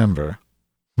don't remember.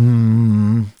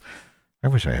 I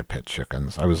wish I had pet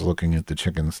chickens. I was looking at the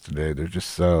chickens today. They're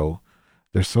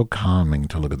so calming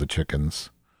to look at the chickens.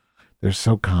 They're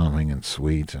so calming and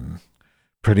sweet and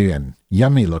pretty and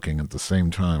yummy looking at the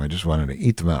same time. I just wanted to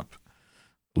eat them up,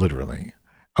 literally.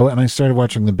 Oh, and I started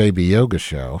watching the Baby Yoda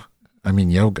show.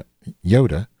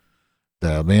 Yoda,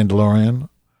 the Mandalorian,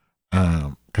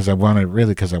 because I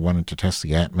wanted to test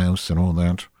the Atmos and all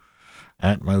that.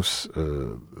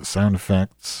 Atmos sound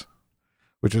effects,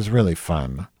 which is really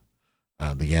fun.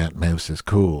 The Atmos is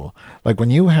cool. Like when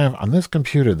you have on this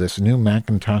computer, this new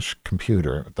Macintosh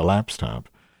computer, the laptop,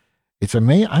 it's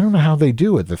amazing. I don't know how they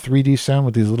do it, the 3D sound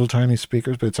with these little tiny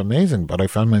speakers, but it's amazing. But I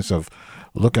found myself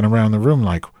looking around the room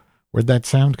like, where'd that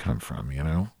sound come from,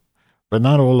 But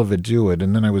not all of it do it.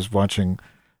 And then I was watching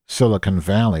Silicon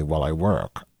Valley while I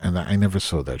work. and I never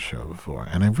saw that show before.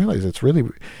 And I realized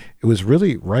it was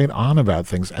really right on about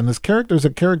things. And this character is a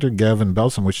character, Gavin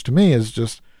Belson, which to me is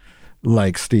just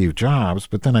like Steve Jobs.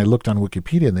 But then I looked on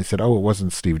Wikipedia and they said, oh, it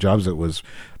wasn't Steve Jobs. It was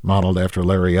modeled after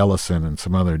Larry Ellison and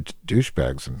some other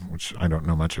douchebags, which I don't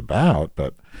know much about.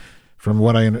 But from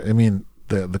what I mean,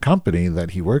 the company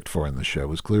that he worked for in the show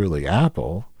was clearly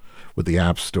Apple, with the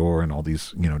App Store and all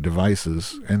these,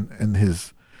 devices, and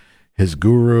his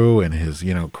guru and his,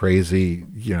 crazy,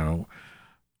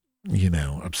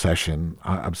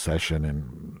 obsession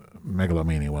and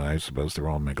megalomania. Well, I suppose they're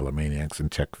all megalomaniacs in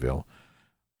Techville.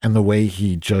 And the way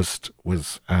he just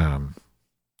was,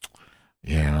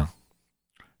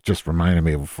 just reminded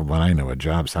me of what I know of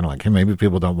Jobs. I don't like him. Maybe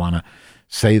people don't want to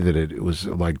say that it was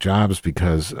like Jobs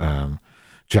because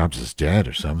Jobs is dead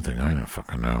or something. I don't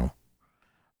fucking know.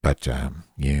 But, I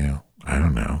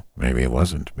don't know. Maybe it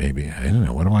wasn't. Maybe, I don't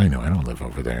know. What do I know? I don't live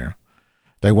over there.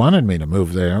 They wanted me to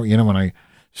move there. When I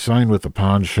signed with the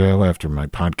Pod Show after my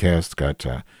podcast got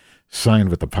signed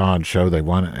with the Pod Show, they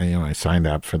wanted, I signed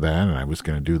up for that and I was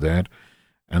going to do that.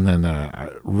 And then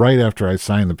right after I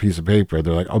signed the piece of paper,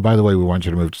 they're like, oh, by the way, we want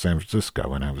you to move to San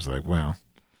Francisco. And I was like, well,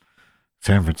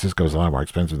 San Francisco is a lot more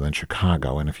expensive than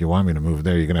Chicago, and if you want me to move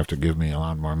there, you're going to have to give me a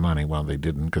lot more money. Well, they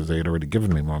didn't, because they had already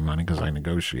given me more money because I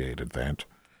negotiated that.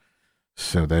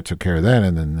 So that took care of that,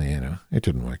 and then, it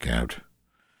didn't work out.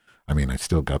 I mean, I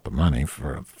still got the money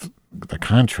for the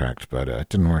contract, but it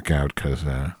didn't work out because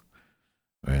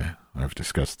I've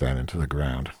discussed that into the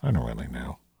ground. I don't really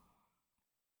know.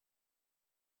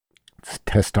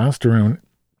 Testosterone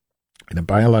in a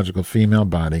biological female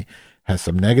body has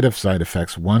some negative side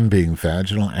effects, one being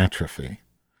vaginal atrophy.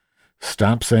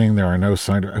 Stop saying there are no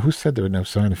side effects. Who said there are no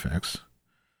side effects?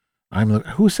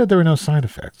 Who said there are no side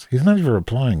effects? He's not even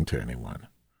replying to anyone.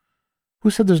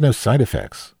 Who said there's no side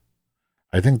effects?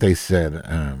 I think they said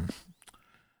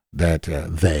that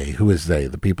who is they?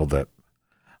 The people that,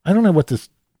 I don't know what this,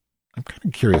 I'm kind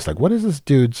of curious, like what is this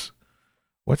dude's,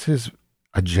 what's his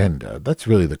agenda? That's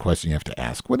really the question you have to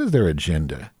ask. What is their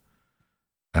agenda?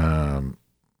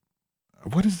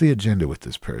 What is the agenda with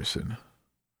this person?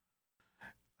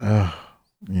 Yeah.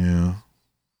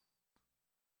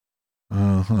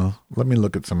 Let me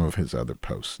look at some of his other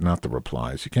posts, not the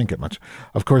replies. You can't get much.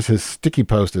 Of course, his sticky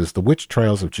post is The Witch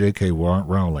Trials of J.K.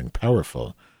 Rowling.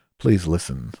 Powerful. Please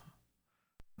listen.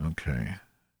 Okay.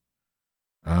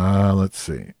 Let's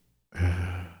see.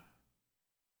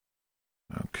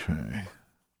 Okay.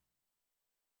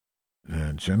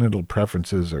 Genital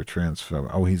preferences are transphobic.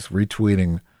 Oh, he's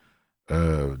retweeting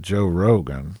Joe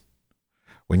Rogan.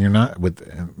 When you're not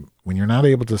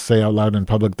able to say out loud in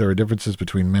public there are differences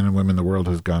between men and women, the world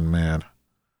has gone mad.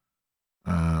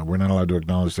 We're not allowed to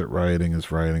acknowledge that rioting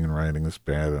is rioting and rioting is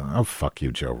bad. Oh, fuck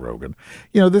you, Joe Rogan.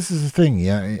 This is the thing.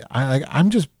 Yeah, I'm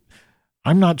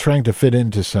not trying to fit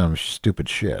into some stupid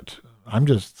shit. I'm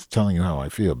just telling you how I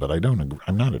feel, but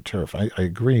I'm not a TERF. I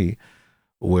agree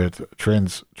with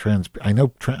trans. I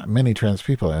know many trans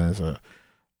people, and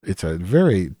it's a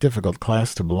very difficult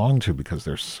class to belong to because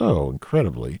they're so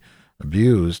incredibly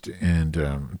abused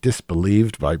and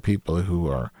disbelieved by people who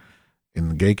are in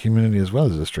the gay community as well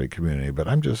as the straight community. But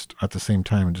at the same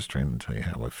time, I'm just trying to tell you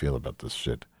how I feel about this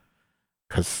shit.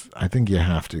 Because I think you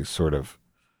have to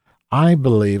I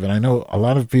believe, and I know a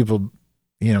lot of people,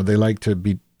 they like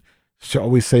to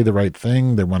always say the right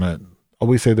thing. They want to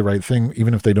always say the right thing,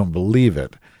 even if they don't believe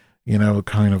it.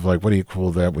 Kind of like, what do you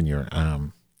call that when you're,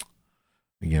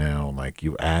 like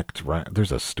you act right.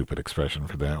 There's a stupid expression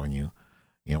for that when you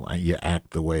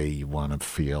act the way you want to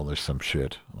feel. There's some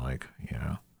shit like,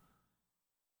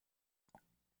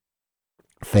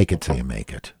 fake it till you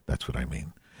make it. That's what I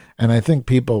mean. And I think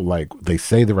people they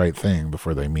say the right thing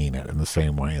before they mean it in the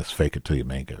same way as fake it till you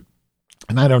make it.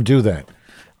 And I don't do that.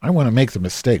 I want to make the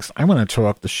mistakes. I want to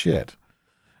talk the shit.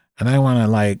 And I want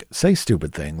to say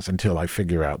stupid things until I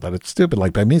figure out that it's stupid.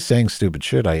 Like by me saying stupid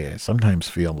shit, I sometimes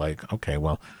feel like, okay,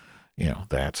 well,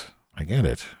 that I get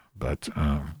it. But,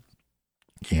 I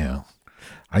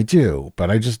do. But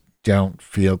I just don't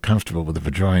feel comfortable with the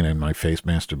vagina in my face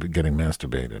getting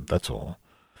masturbated. That's all.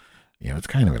 It's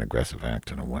kind of an aggressive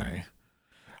act in a way.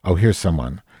 Oh, here's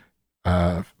someone.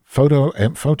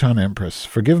 Photon Empress.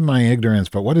 Forgive my ignorance,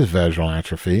 but what is vaginal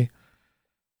atrophy?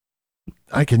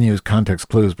 I can use context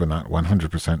clues, but not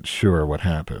 100% sure what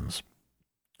happens.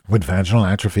 Would vaginal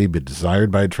atrophy be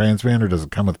desired by a trans man, or does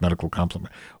it come with medical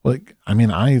complement? Well,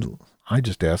 I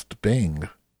just asked Bing,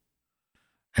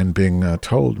 and Bing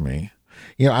told me.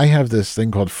 I have this thing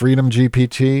called Freedom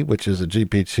GPT, which is a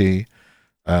GPT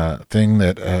thing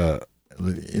that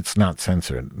it's not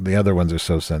censored. The other ones are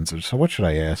so censored. So what should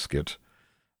I ask it?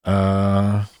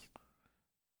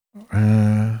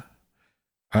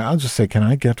 I'll just say, can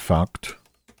I get fucked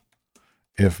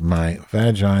if my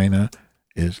vagina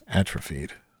is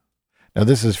atrophied? Now,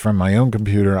 this is from my own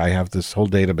computer. I have this whole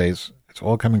database. It's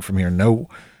all coming from here. No,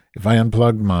 if I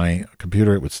unplugged my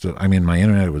computer, my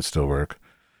internet, it would still work.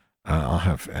 I'll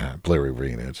have Blurry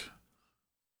read it.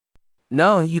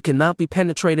 No, you cannot be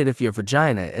penetrated if your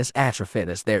vagina is atrophied,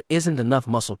 as there isn't enough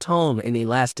muscle tone and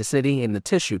elasticity in the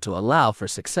tissue to allow for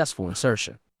successful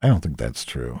insertion. I don't think that's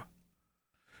true.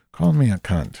 Call me a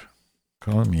cunt.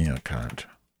 Call me a cunt.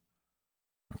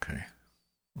 Okay,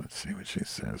 let's see what she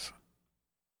says.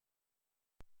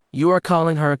 You are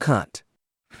calling her a cunt.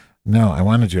 No, I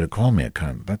wanted you to call me a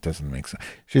cunt. That doesn't make sense.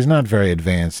 She's not very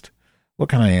advanced. What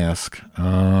can I ask?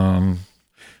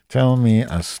 Tell me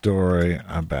a story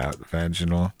about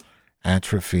vaginal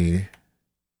atrophy.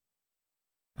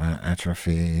 I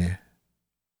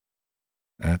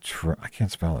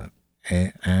can't spell it.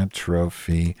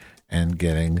 Atrophy and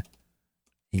getting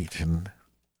eaten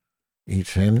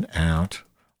out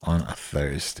on a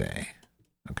Thursday.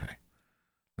 Okay.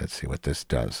 Let's see what this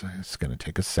does. It's going to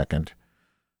take a second.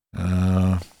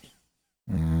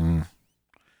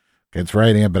 It's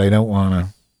writing it, but I don't want to.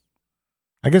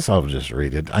 I guess I'll just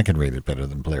read it. I can read it better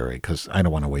than Blurry because I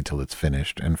don't want to wait till it's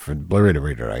finished. And for Blurry to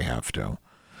read it, I have to.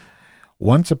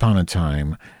 Once upon a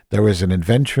time, there was an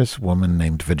adventurous woman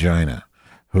named Vagina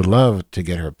who loved to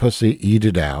get her pussy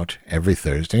eated out every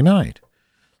Thursday night.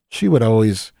 She would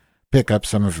always pick up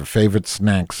some of her favorite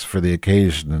snacks for the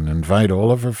occasion and invite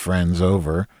all of her friends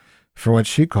over for what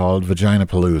she called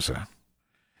Vagina-palooza.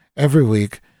 Every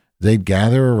week, they'd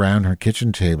gather around her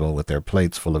kitchen table with their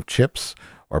plates full of chips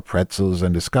or pretzels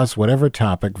and discuss whatever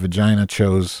topic Vagina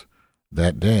chose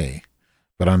that day.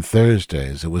 But on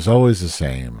Thursdays, it was always the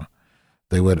same.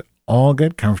 They would all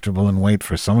get comfortable and wait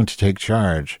for someone to take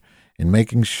charge in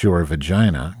making sure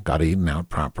Vagina got eaten out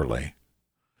properly.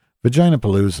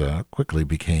 Vagina-palooza quickly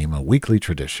became a weekly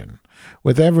tradition,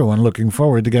 with everyone looking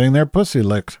forward to getting their pussy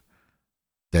licked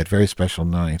that very special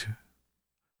night.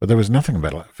 But there was nothing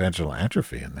about vaginal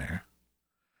atrophy in there.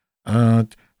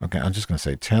 Okay, I'm just going to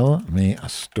say, tell me a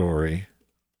story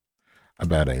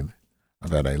about a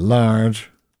large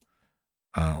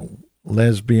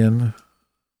lesbian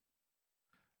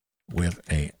with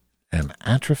an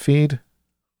atrophied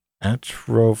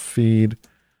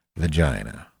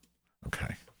vagina.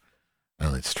 Okay, now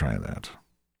let's try that.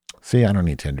 See, I don't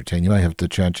need to entertain you. I have the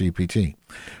ChatGPT.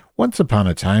 Once upon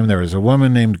a time, there was a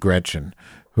woman named Gretchen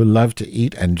who loved to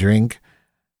eat and drink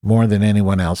more than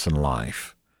anyone else in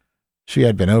life. She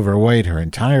had been overweight her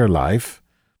entire life,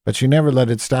 but she never let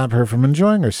it stop her from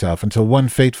enjoying herself until one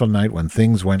fateful night when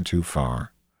things went too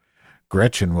far.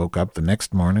 Gretchen woke up the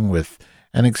next morning with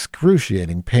an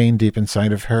excruciating pain deep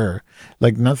inside of her,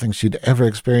 like nothing she'd ever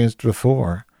experienced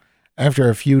before. After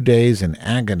a few days in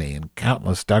agony and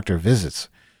countless doctor visits,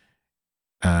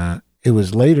 it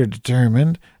was later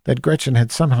determined that Gretchen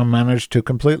had somehow managed to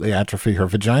completely atrophy her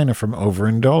vagina from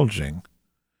overindulging.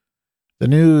 The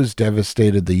news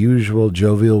devastated the usual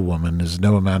jovial woman, as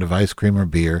no amount of ice cream or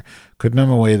beer could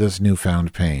numb away this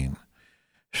newfound pain.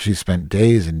 She spent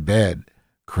days in bed,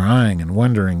 crying and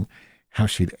wondering how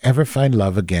she'd ever find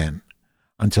love again,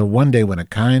 until one day when a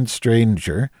kind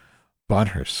stranger bought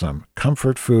her some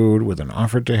comfort food with an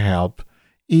offer to help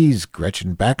ease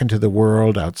Gretchen back into the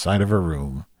world outside of her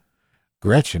room.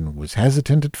 Gretchen was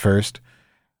hesitant at first,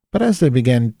 but as they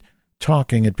began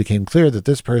talking, it became clear that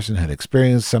this person had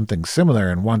experienced something similar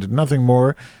and wanted nothing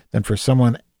more than for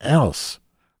someone else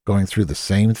going through the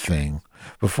same thing.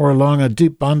 Before long, a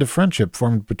deep bond of friendship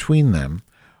formed between them,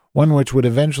 one which would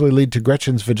eventually lead to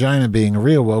Gretchen's vagina being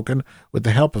reawoken with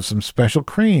the help of some special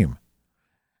cream.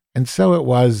 And so it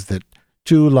was that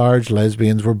two large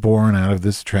lesbians were born out of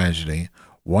this tragedy,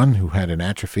 one who had an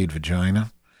atrophied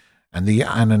vagina, and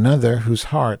another whose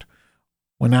heart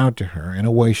went out to her in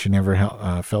a way she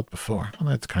never felt before. Well,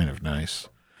 that's kind of nice.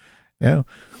 Now,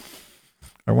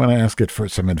 I want to ask it for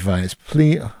some advice.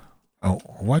 Please,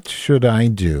 what should I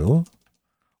do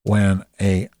when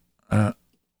a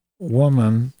man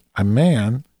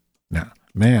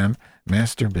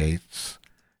masturbates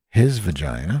his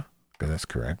vagina, because that's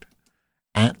correct,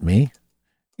 at me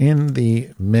in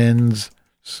the men's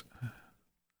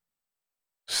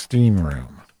steam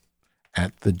room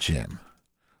at the gym?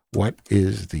 What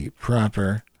is the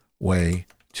proper way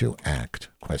to act? ?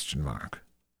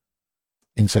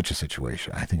 In such a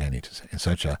situation. I think I need to say, in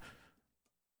such a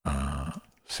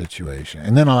situation.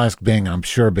 And then I'll ask Bing. I'm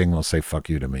sure Bing will say, fuck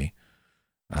you to me.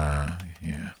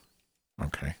 Yeah.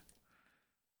 Okay.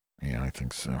 Yeah, I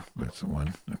think so. That's the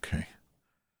one. Okay.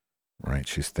 Right,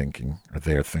 she's thinking. Or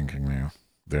they're thinking now.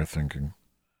 They're thinking.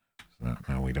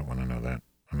 No, we don't want to know that.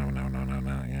 No.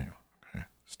 Yeah. Okay.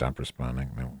 Stop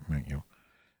responding. No, not you.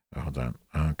 Hold on.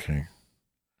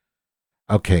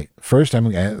 Okay. First,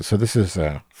 so this is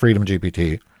Freedom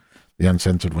GPT. The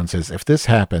uncensored one says, if this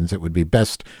happens, it would be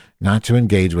best not to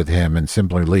engage with him and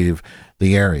simply leave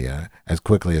the area as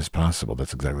quickly as possible.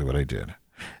 That's exactly what I did.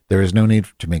 There is no need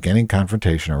to make any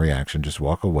confrontation or reaction. Just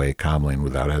walk away calmly and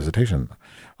without hesitation.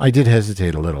 I did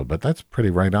hesitate a little, but that's pretty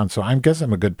right on. So I guess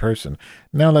I'm a good person.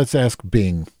 Now let's ask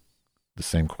Bing the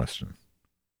same question.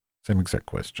 Same exact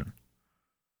question.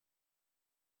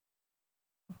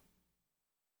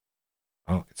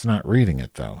 Oh, it's not reading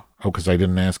it, though. Oh, because I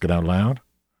didn't ask it out loud?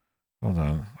 Hold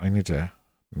on. I need to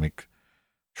make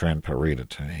Tranpa read it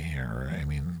to me here. I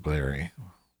mean, Blairy.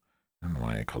 I don't know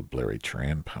why I called Blairy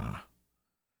Tranpa.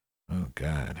 Oh,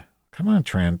 God. Come on,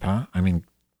 Tranpa. I mean,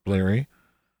 Blairy.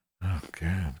 Oh,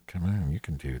 God. Come on. You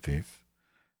can do these.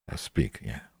 Speak.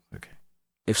 Yeah. Okay.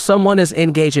 If someone is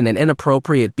engaging in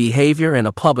inappropriate behavior in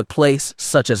a public place,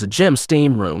 such as a gym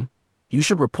steam room, you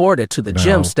should report it to the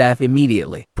gym staff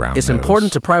immediately. It's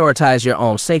important to prioritize your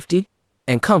own safety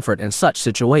and comfort in such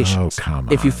situations. Oh, come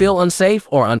on. If you feel unsafe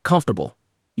or uncomfortable,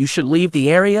 you should leave the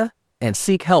area and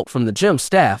seek help from the gym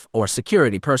staff or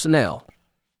security personnel.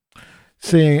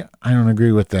 See, I don't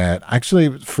agree with that.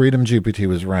 Actually, Freedom GPT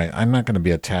was right. I'm not going to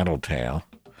be a tattletale.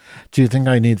 Do you think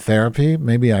I need therapy?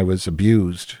 Maybe I was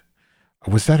abused.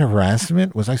 Was that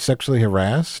harassment? Was I sexually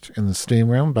harassed in the steam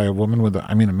room by a man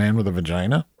with a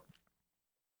vagina?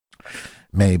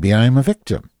 Maybe I'm a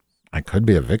victim. I could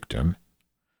be a victim.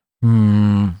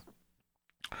 I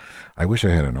wish I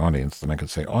had an audience. Then I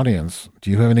could say, audience, do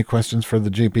you have any questions for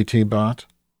the GPT bot?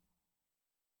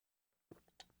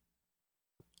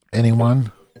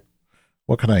 Anyone?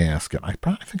 What can I ask it? I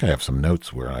think I have some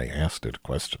notes where I asked it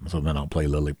questions, and then I'll play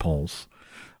Lily Pulse.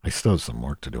 I still have some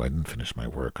work to do. I didn't finish my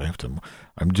work.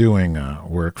 I'm doing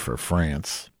work for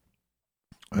France.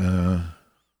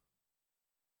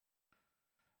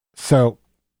 So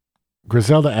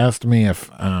Griselda asked me if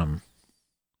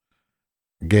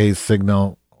gays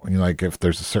signal, like if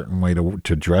there's a certain way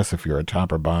to dress if you're a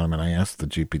top or bottom, and I asked the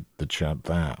chat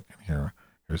that.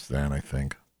 Here's that, I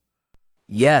think.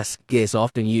 Yes, gays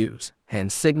often use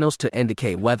hand signals to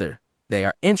indicate whether they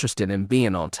are interested in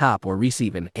being on top or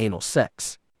receiving anal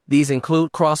sex. These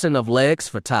include crossing of legs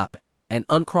for top and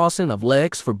uncrossing of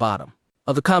legs for bottom.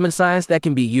 Other common signs that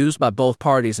can be used by both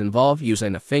parties involve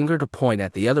using a finger to point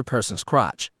at the other person's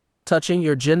crotch, touching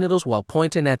your genitals while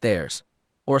pointing at theirs,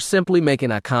 or simply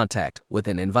making eye contact with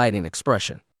an inviting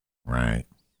expression. Right.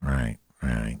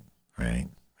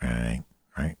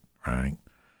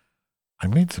 I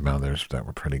made some others that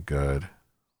were pretty good.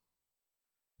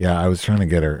 Yeah, I was trying to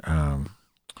get her,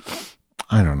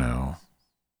 I don't know.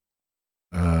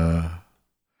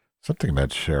 Something about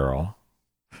Cheryl.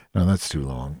 No, that's too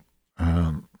long.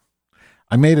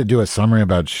 I made it do a summary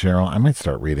about Cheryl. I might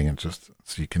start reading it just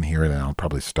so you can hear it, and I'll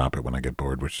probably stop it when I get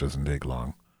bored, which doesn't take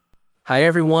long. Hi,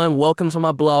 everyone. Welcome to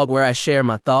my blog where I share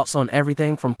my thoughts on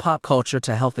everything from pop culture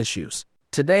to health issues.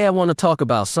 Today, I want to talk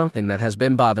about something that has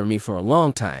been bothering me for a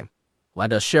long time. Why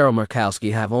does Cheryl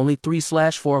Murkowski have only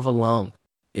 3/4 of a lung?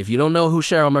 If you don't know who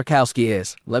Cheryl Murkowski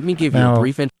is, let me give you a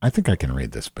brief I think I can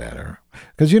read this better.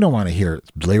 Because you don't want to hear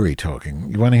Blairy talking.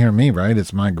 You want to hear me, right?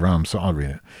 It's my grum, so I'll read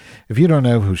it. If you don't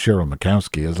know who Cheryl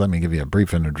Murkowski is, let me give you a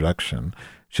brief introduction.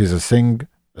 She's a singer,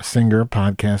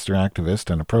 podcaster, activist,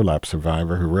 and a prolapse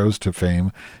survivor who rose to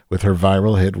fame with her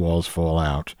viral hit Walls Fall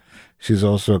Out. She's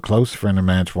also a close friend of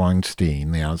Madge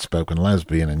Weinstein, the outspoken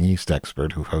lesbian and yeast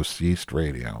expert who hosts Yeast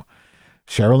Radio.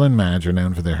 Cheryl and Madge are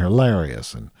known for their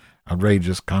hilarious and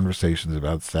outrageous conversations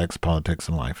about sex, politics,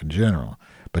 and life in general.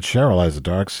 But Cheryl has a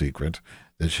dark secret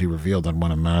that she revealed on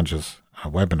one of Madge's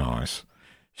webinars.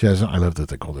 I love that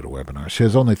they called it a webinar. She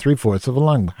has only 3/4 of a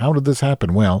lung. How did this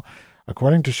happen? Well,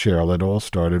 according to Cheryl, it all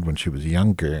started when she was a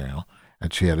young girl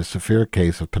and she had a severe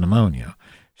case of pneumonia.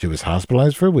 She was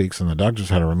hospitalized for weeks and the doctors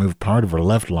had to remove part of her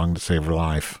left lung to save her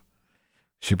life.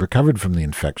 She recovered from the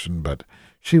infection, but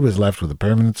she was left with a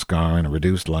permanent scar and a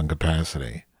reduced lung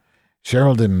capacity.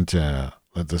 Cheryl didn't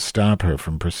let this stop her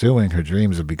from pursuing her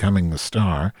dreams of becoming a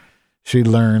star. She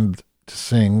learned to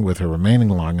sing with her remaining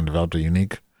lung and developed a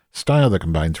unique style that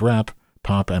combines rap,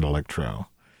 pop, and electro.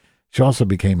 She also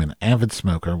became an avid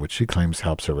smoker, which she claims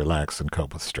helps her relax and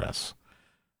cope with stress.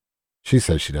 She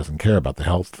says she doesn't care about the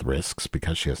health risks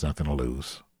because she has nothing to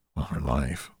lose. Well, her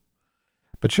life.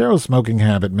 But Cheryl's smoking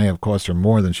habit may have cost her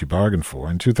more than she bargained for.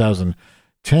 In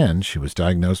 2010, she was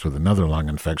diagnosed with another lung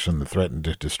infection that threatened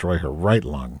to destroy her right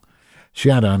lung. She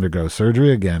had to undergo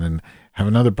surgery again and have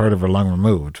another part of her lung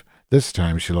removed. This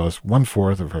time she lost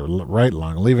 1/4 of her right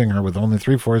lung, leaving her with only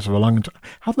 3/4 of a lung.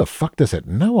 How the fuck does it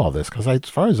know all this? Because as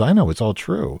far as I know, it's all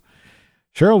true.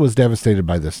 Cheryl was devastated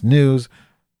by this news,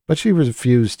 but she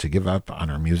refused to give up on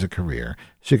her music career.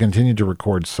 She continued to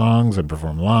record songs and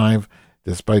perform live,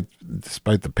 despite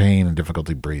the pain and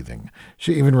difficulty breathing.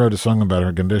 She even wrote a song about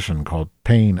her condition called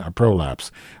Pain, a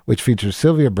Prolapse, which features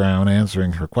Sylvia Brown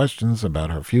answering her questions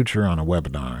about her future on a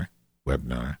webinar.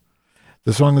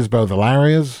 The song is both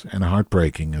hilarious and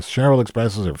heartbreaking as Cheryl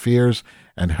expresses her fears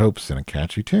and hopes in a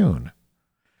catchy tune.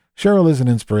 Cheryl is an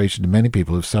inspiration to many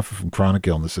people who suffer from chronic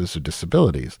illnesses or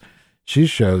disabilities. She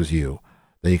shows you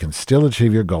that you can still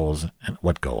achieve your goals, and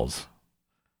what goals?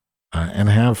 And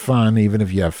have fun even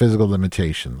if you have physical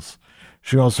limitations.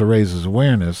 She also raises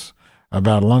awareness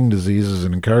about lung diseases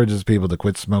and encourages people to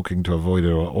quit smoking to avoid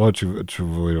it or to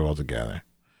avoid it altogether.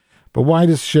 But why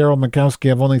does Cheryl Mikowski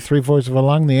have only 3/4 of a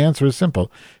lung? The answer is simple.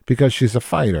 Because she's a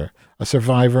fighter, a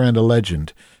survivor, and a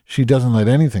legend. She doesn't let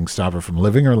anything stop her from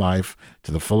living her life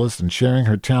to the fullest and sharing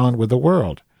her talent with the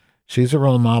world. She's a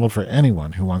role model for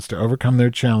anyone who wants to overcome their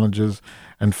challenges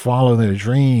and follow their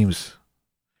dreams.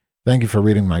 Thank you for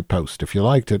reading my post. If you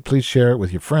liked it, please share it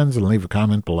with your friends and leave a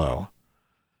comment below.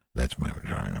 That's my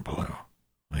vagina below.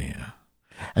 Yeah.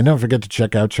 And don't forget to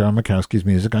check out Cheryl Mikowski's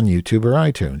music on YouTube or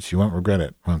iTunes. You won't regret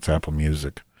it. Well, it's Apple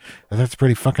Music. That's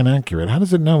pretty fucking accurate. How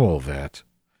does it know all that?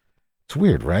 It's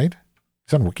weird, right?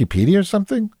 It's on Wikipedia or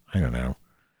something? I don't know.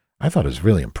 I thought it was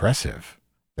really impressive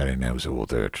that it knows all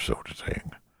that sort of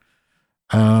thing.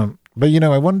 But,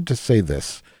 I wanted to say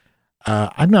this.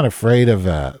 I'm not afraid of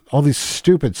all these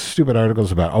stupid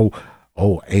articles about,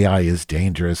 AI is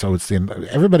dangerous.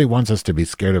 Everybody wants us to be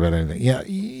scared about anything. Yeah,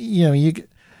 you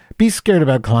be scared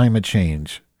about climate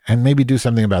change and maybe do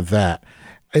something about that.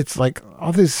 It's like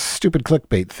all this stupid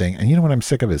clickbait thing. And you know what I'm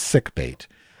sick of is sickbait.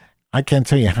 I can't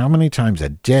tell you how many times a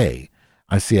day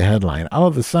I see a headline. Oh,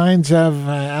 the signs of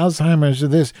Alzheimer's or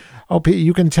this. Oh,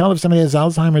 you can tell if somebody has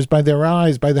Alzheimer's by their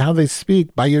eyes, by how they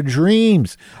speak, by your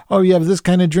dreams. Oh, you have this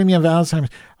kind of dream, you have Alzheimer's.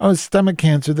 Oh, stomach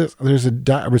cancer. There's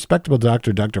a respectable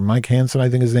doctor, Dr. Mike Hansen, I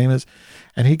think his name is,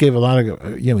 and he gave a lot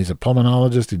of, he's a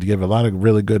pulmonologist. He gave a lot of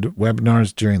really good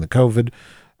webinars during the COVID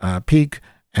peak.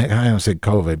 And I don't say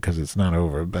COVID because it's not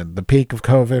over, but the peak of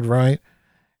COVID, right?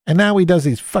 And now he does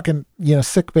these fucking,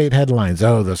 sickbait headlines.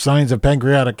 Oh, the signs of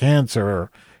pancreatic cancer.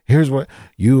 Or here's what,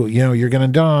 you're going to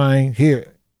die. Here.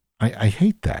 I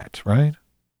hate that, right?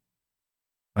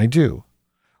 I do.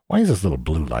 Why is this little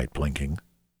blue light blinking?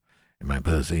 Am I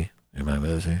busy? I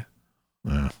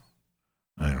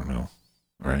don't know,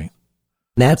 right?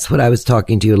 That's what I was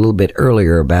talking to you a little bit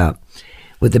earlier about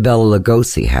with the Bela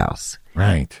Lugosi house.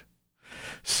 Right.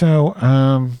 So,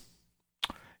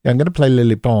 I'm going to play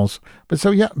Lily Pons. But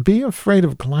so, be afraid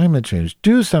of climate change.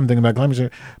 Do something about climate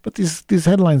change. But these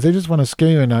headlines, they just want to scare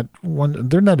you and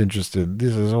they're not interested.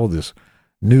 This is all this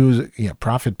news,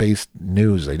 profit-based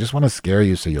news. They just want to scare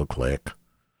you so you'll click.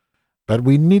 But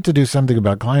we need to do something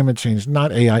about climate change,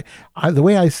 not AI. The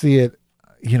way I see it,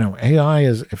 AI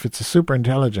is, if it's a super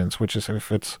intelligence, which is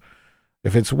if it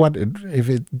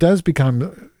does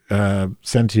become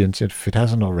sentient, if it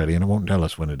hasn't already, and it won't tell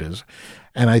us when it is.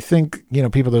 And I think,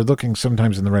 people are looking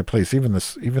sometimes in the right place. Even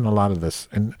a lot of this,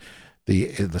 and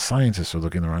the scientists are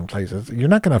looking in the wrong places. You're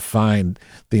not going to find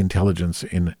the intelligence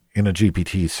in a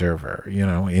GPT server,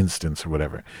 instance or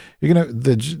whatever. You're going to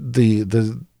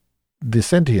the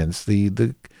sentience,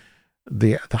 the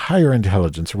higher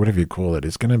intelligence or whatever you call it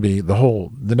is going to be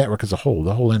the network as a whole,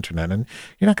 the whole internet, and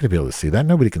you're not going to be able to see that.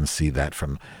 Nobody can see that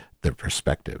from the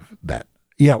perspective that.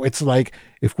 It's like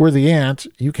if we're the ant,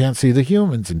 you can't see the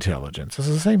human's intelligence. It's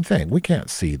the same thing. We can't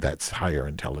see that higher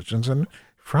intelligence, and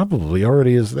probably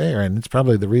already is there, and it's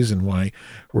probably the reason why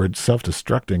we're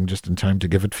self-destructing just in time to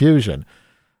give it fusion.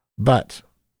 But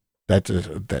that's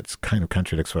kind of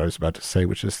contradicts what I was about to say,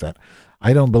 which is that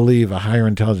I don't believe a higher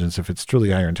intelligence, if it's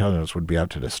truly higher intelligence, would be out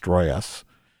to destroy us.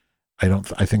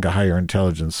 I think a higher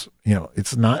intelligence,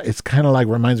 it's kind of like,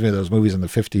 reminds me of those movies in the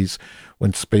 50s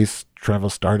when space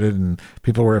travel started and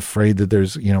people were afraid that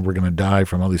we're going to die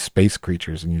from all these space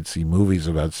creatures, and you'd see movies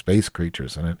about space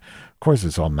creatures. And of course,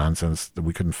 it's all nonsense that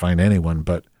we couldn't find anyone,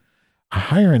 but a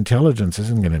higher intelligence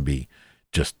isn't going to be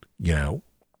just,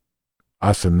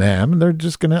 us and them. They're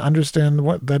just going to understand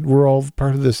that we're all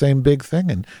part of the same big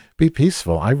thing and be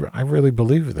peaceful. I really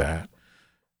believe that.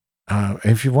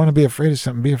 If you want to be afraid of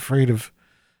something, be afraid of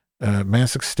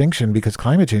mass extinction, because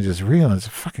climate change is real and it's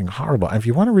fucking horrible. If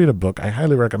you want to read a book, I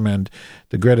highly recommend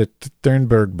the Greta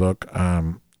Thunberg book,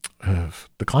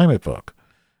 the climate book.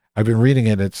 I've been reading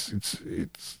it.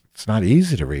 It's not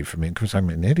easy to read for me because I'm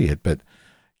an idiot, but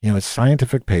It's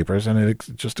scientific papers, and it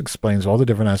just explains all the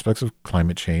different aspects of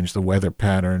climate change, the weather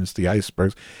patterns, the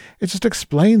icebergs. It just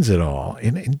explains it all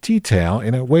in detail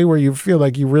in a way where you feel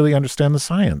like you really understand the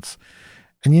science.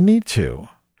 And you need to.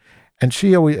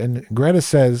 And Greta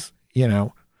says, I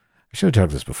should have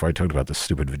talked this before. I talked about the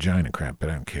stupid vagina crap, but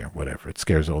I don't care. Whatever. It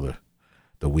scares all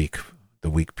the weak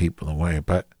people away,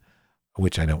 but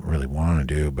which I don't really want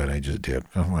to do, but I just did.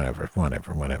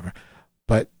 Whatever.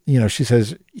 But, she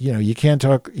says, you can't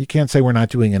say we're not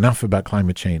doing enough about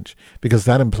climate change because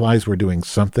that implies we're doing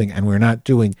something and we're not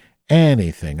doing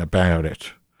anything about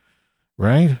it.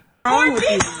 Right? Our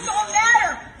people don't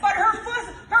matter, but her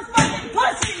fucking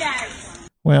pussy matters.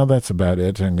 Well, that's about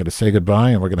it. I'm going to say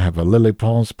goodbye and we're going to have a Lily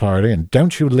Paul's party. And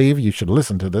don't you leave. You should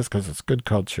listen to this because it's good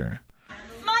culture.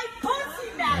 My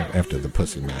pussy matters. After the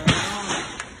pussy matters.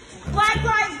 Black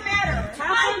Lives Matter.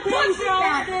 My pussy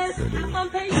matters.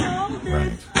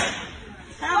 Right.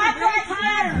 Black Lives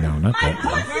Matter. No, not that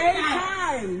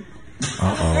one.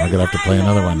 Uh-oh, I'm going to have to play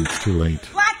another one. It's too late.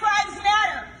 Black Lives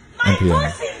Matter. My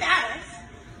NPR. pussy matters.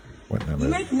 What number?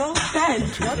 Make no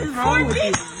sense. What is Our wrong with you?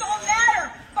 people don't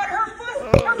matter, but her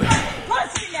fucking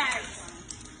pussy matters.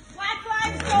 Black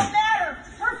Lives don't matter.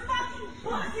 Her fucking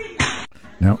pussy matters.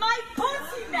 No. My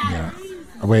pussy matters.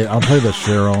 Yeah. Wait, I'll play the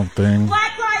Cheryl thing.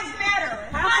 Black Lives Matter.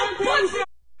 My pussy.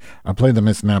 I'll play the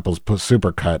Miss Napples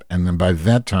supercut, and then by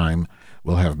that time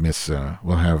we'll have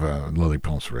Lily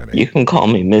Pulse ready. You can call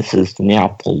me Mrs.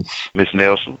 Naples. Miss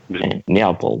Nelson.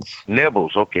 Naples.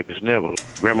 Neville's, okay, Miss Neville.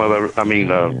 Grandmother,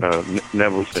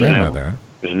 Neville. Grandmother.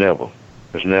 Miss Neville.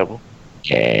 Miss Neville.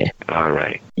 Yeah. All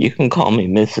right. You can call me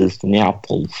Mrs.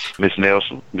 Naples. Miss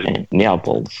Nelson.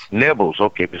 Naples. Neville's,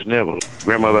 okay, Miss Neville.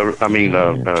 Grandmother,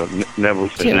 Neville. Miss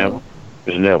Neville.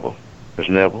 Miss Neville. Miss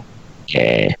Neville.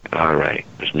 Yeah. All right,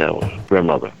 Miss Neville.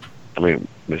 Grandmother.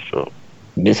 Miss Naples.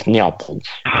 Miss Naples.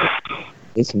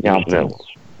 Miss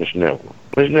Neville.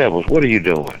 Miss Neville, what are you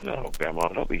doing? No, Grandma,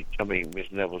 Miss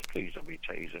Neville, please don't be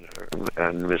tasing her.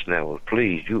 And Miss Neville,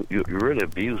 please, you're really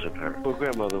abusing her. Well,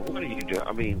 Grandmother, what are you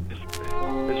doing? Miss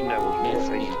Neville, what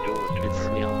are you doing to Miss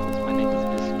her? Naples. My name is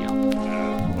Miss Naples.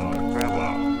 Grandma,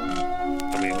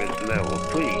 Miss Neville,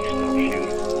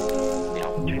 please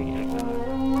stop shooting.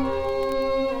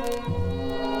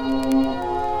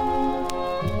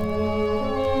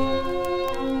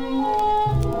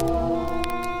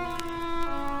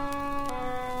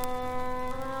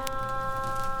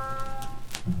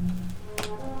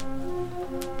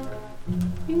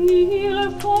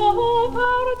 Il faut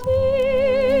partir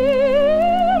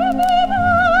de la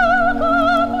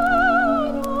campagne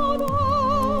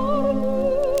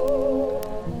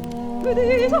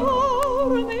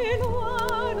désormais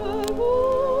loin de vous,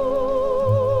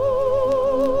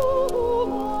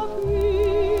 ma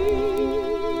fille.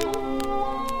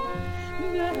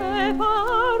 Mais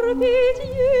par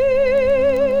pitié,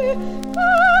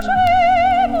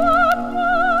 cachez-moi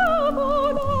vos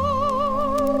larmes,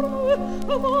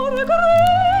 vos regrets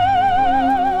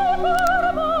par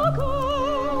mon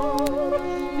cœur,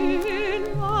 une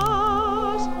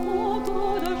masse contre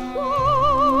de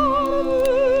charme.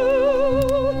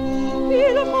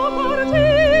 Il faut partir,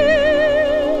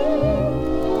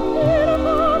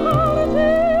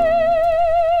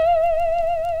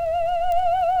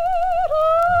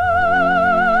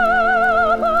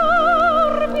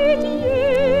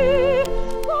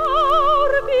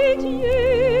 par pitié,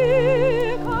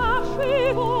 cachez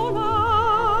vos larmes.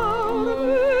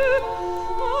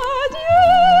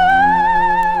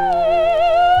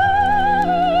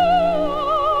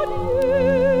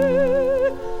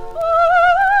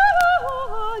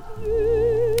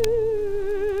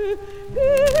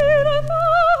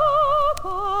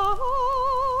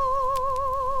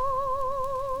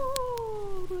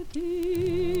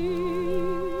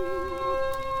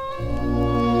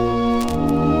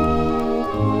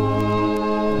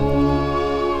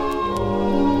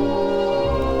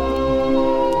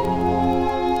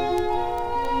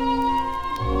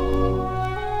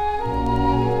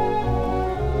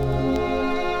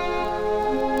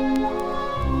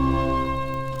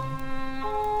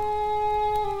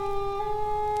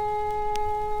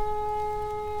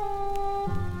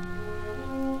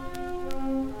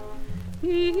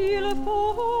 Il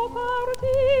faut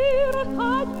partir,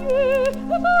 adieu,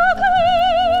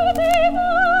 regretter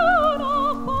mon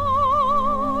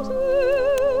enfance.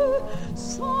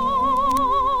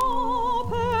 Sans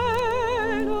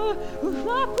peine,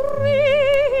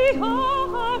 j'appris à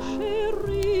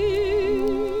chérir.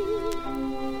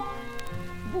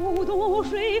 Vous dont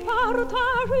j'ai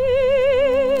partagé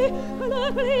le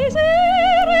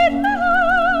plaisir et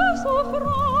la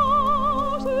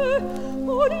souffrance,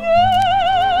 au lieu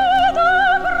de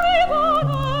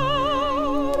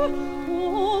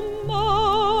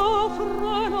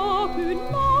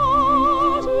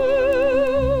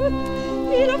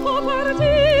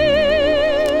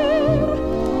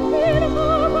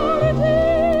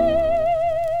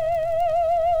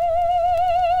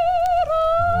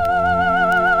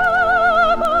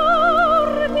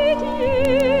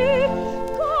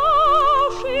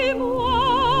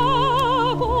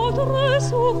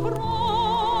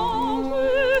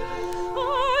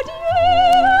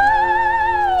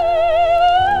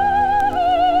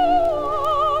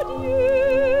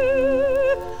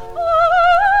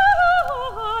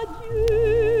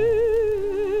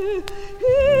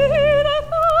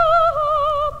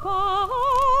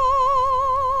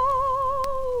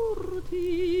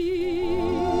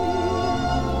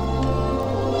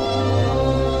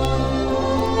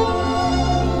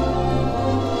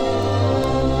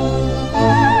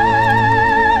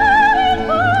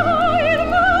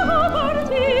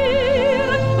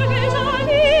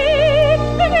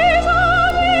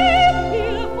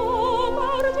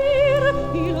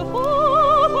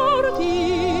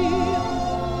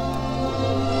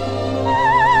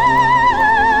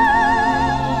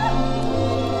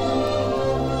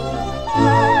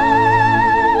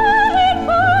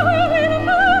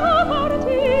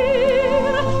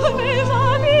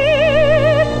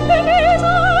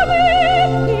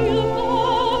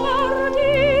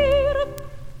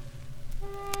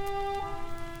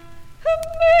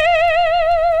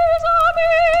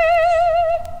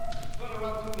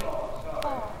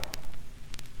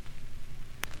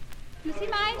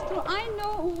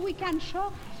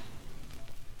shot.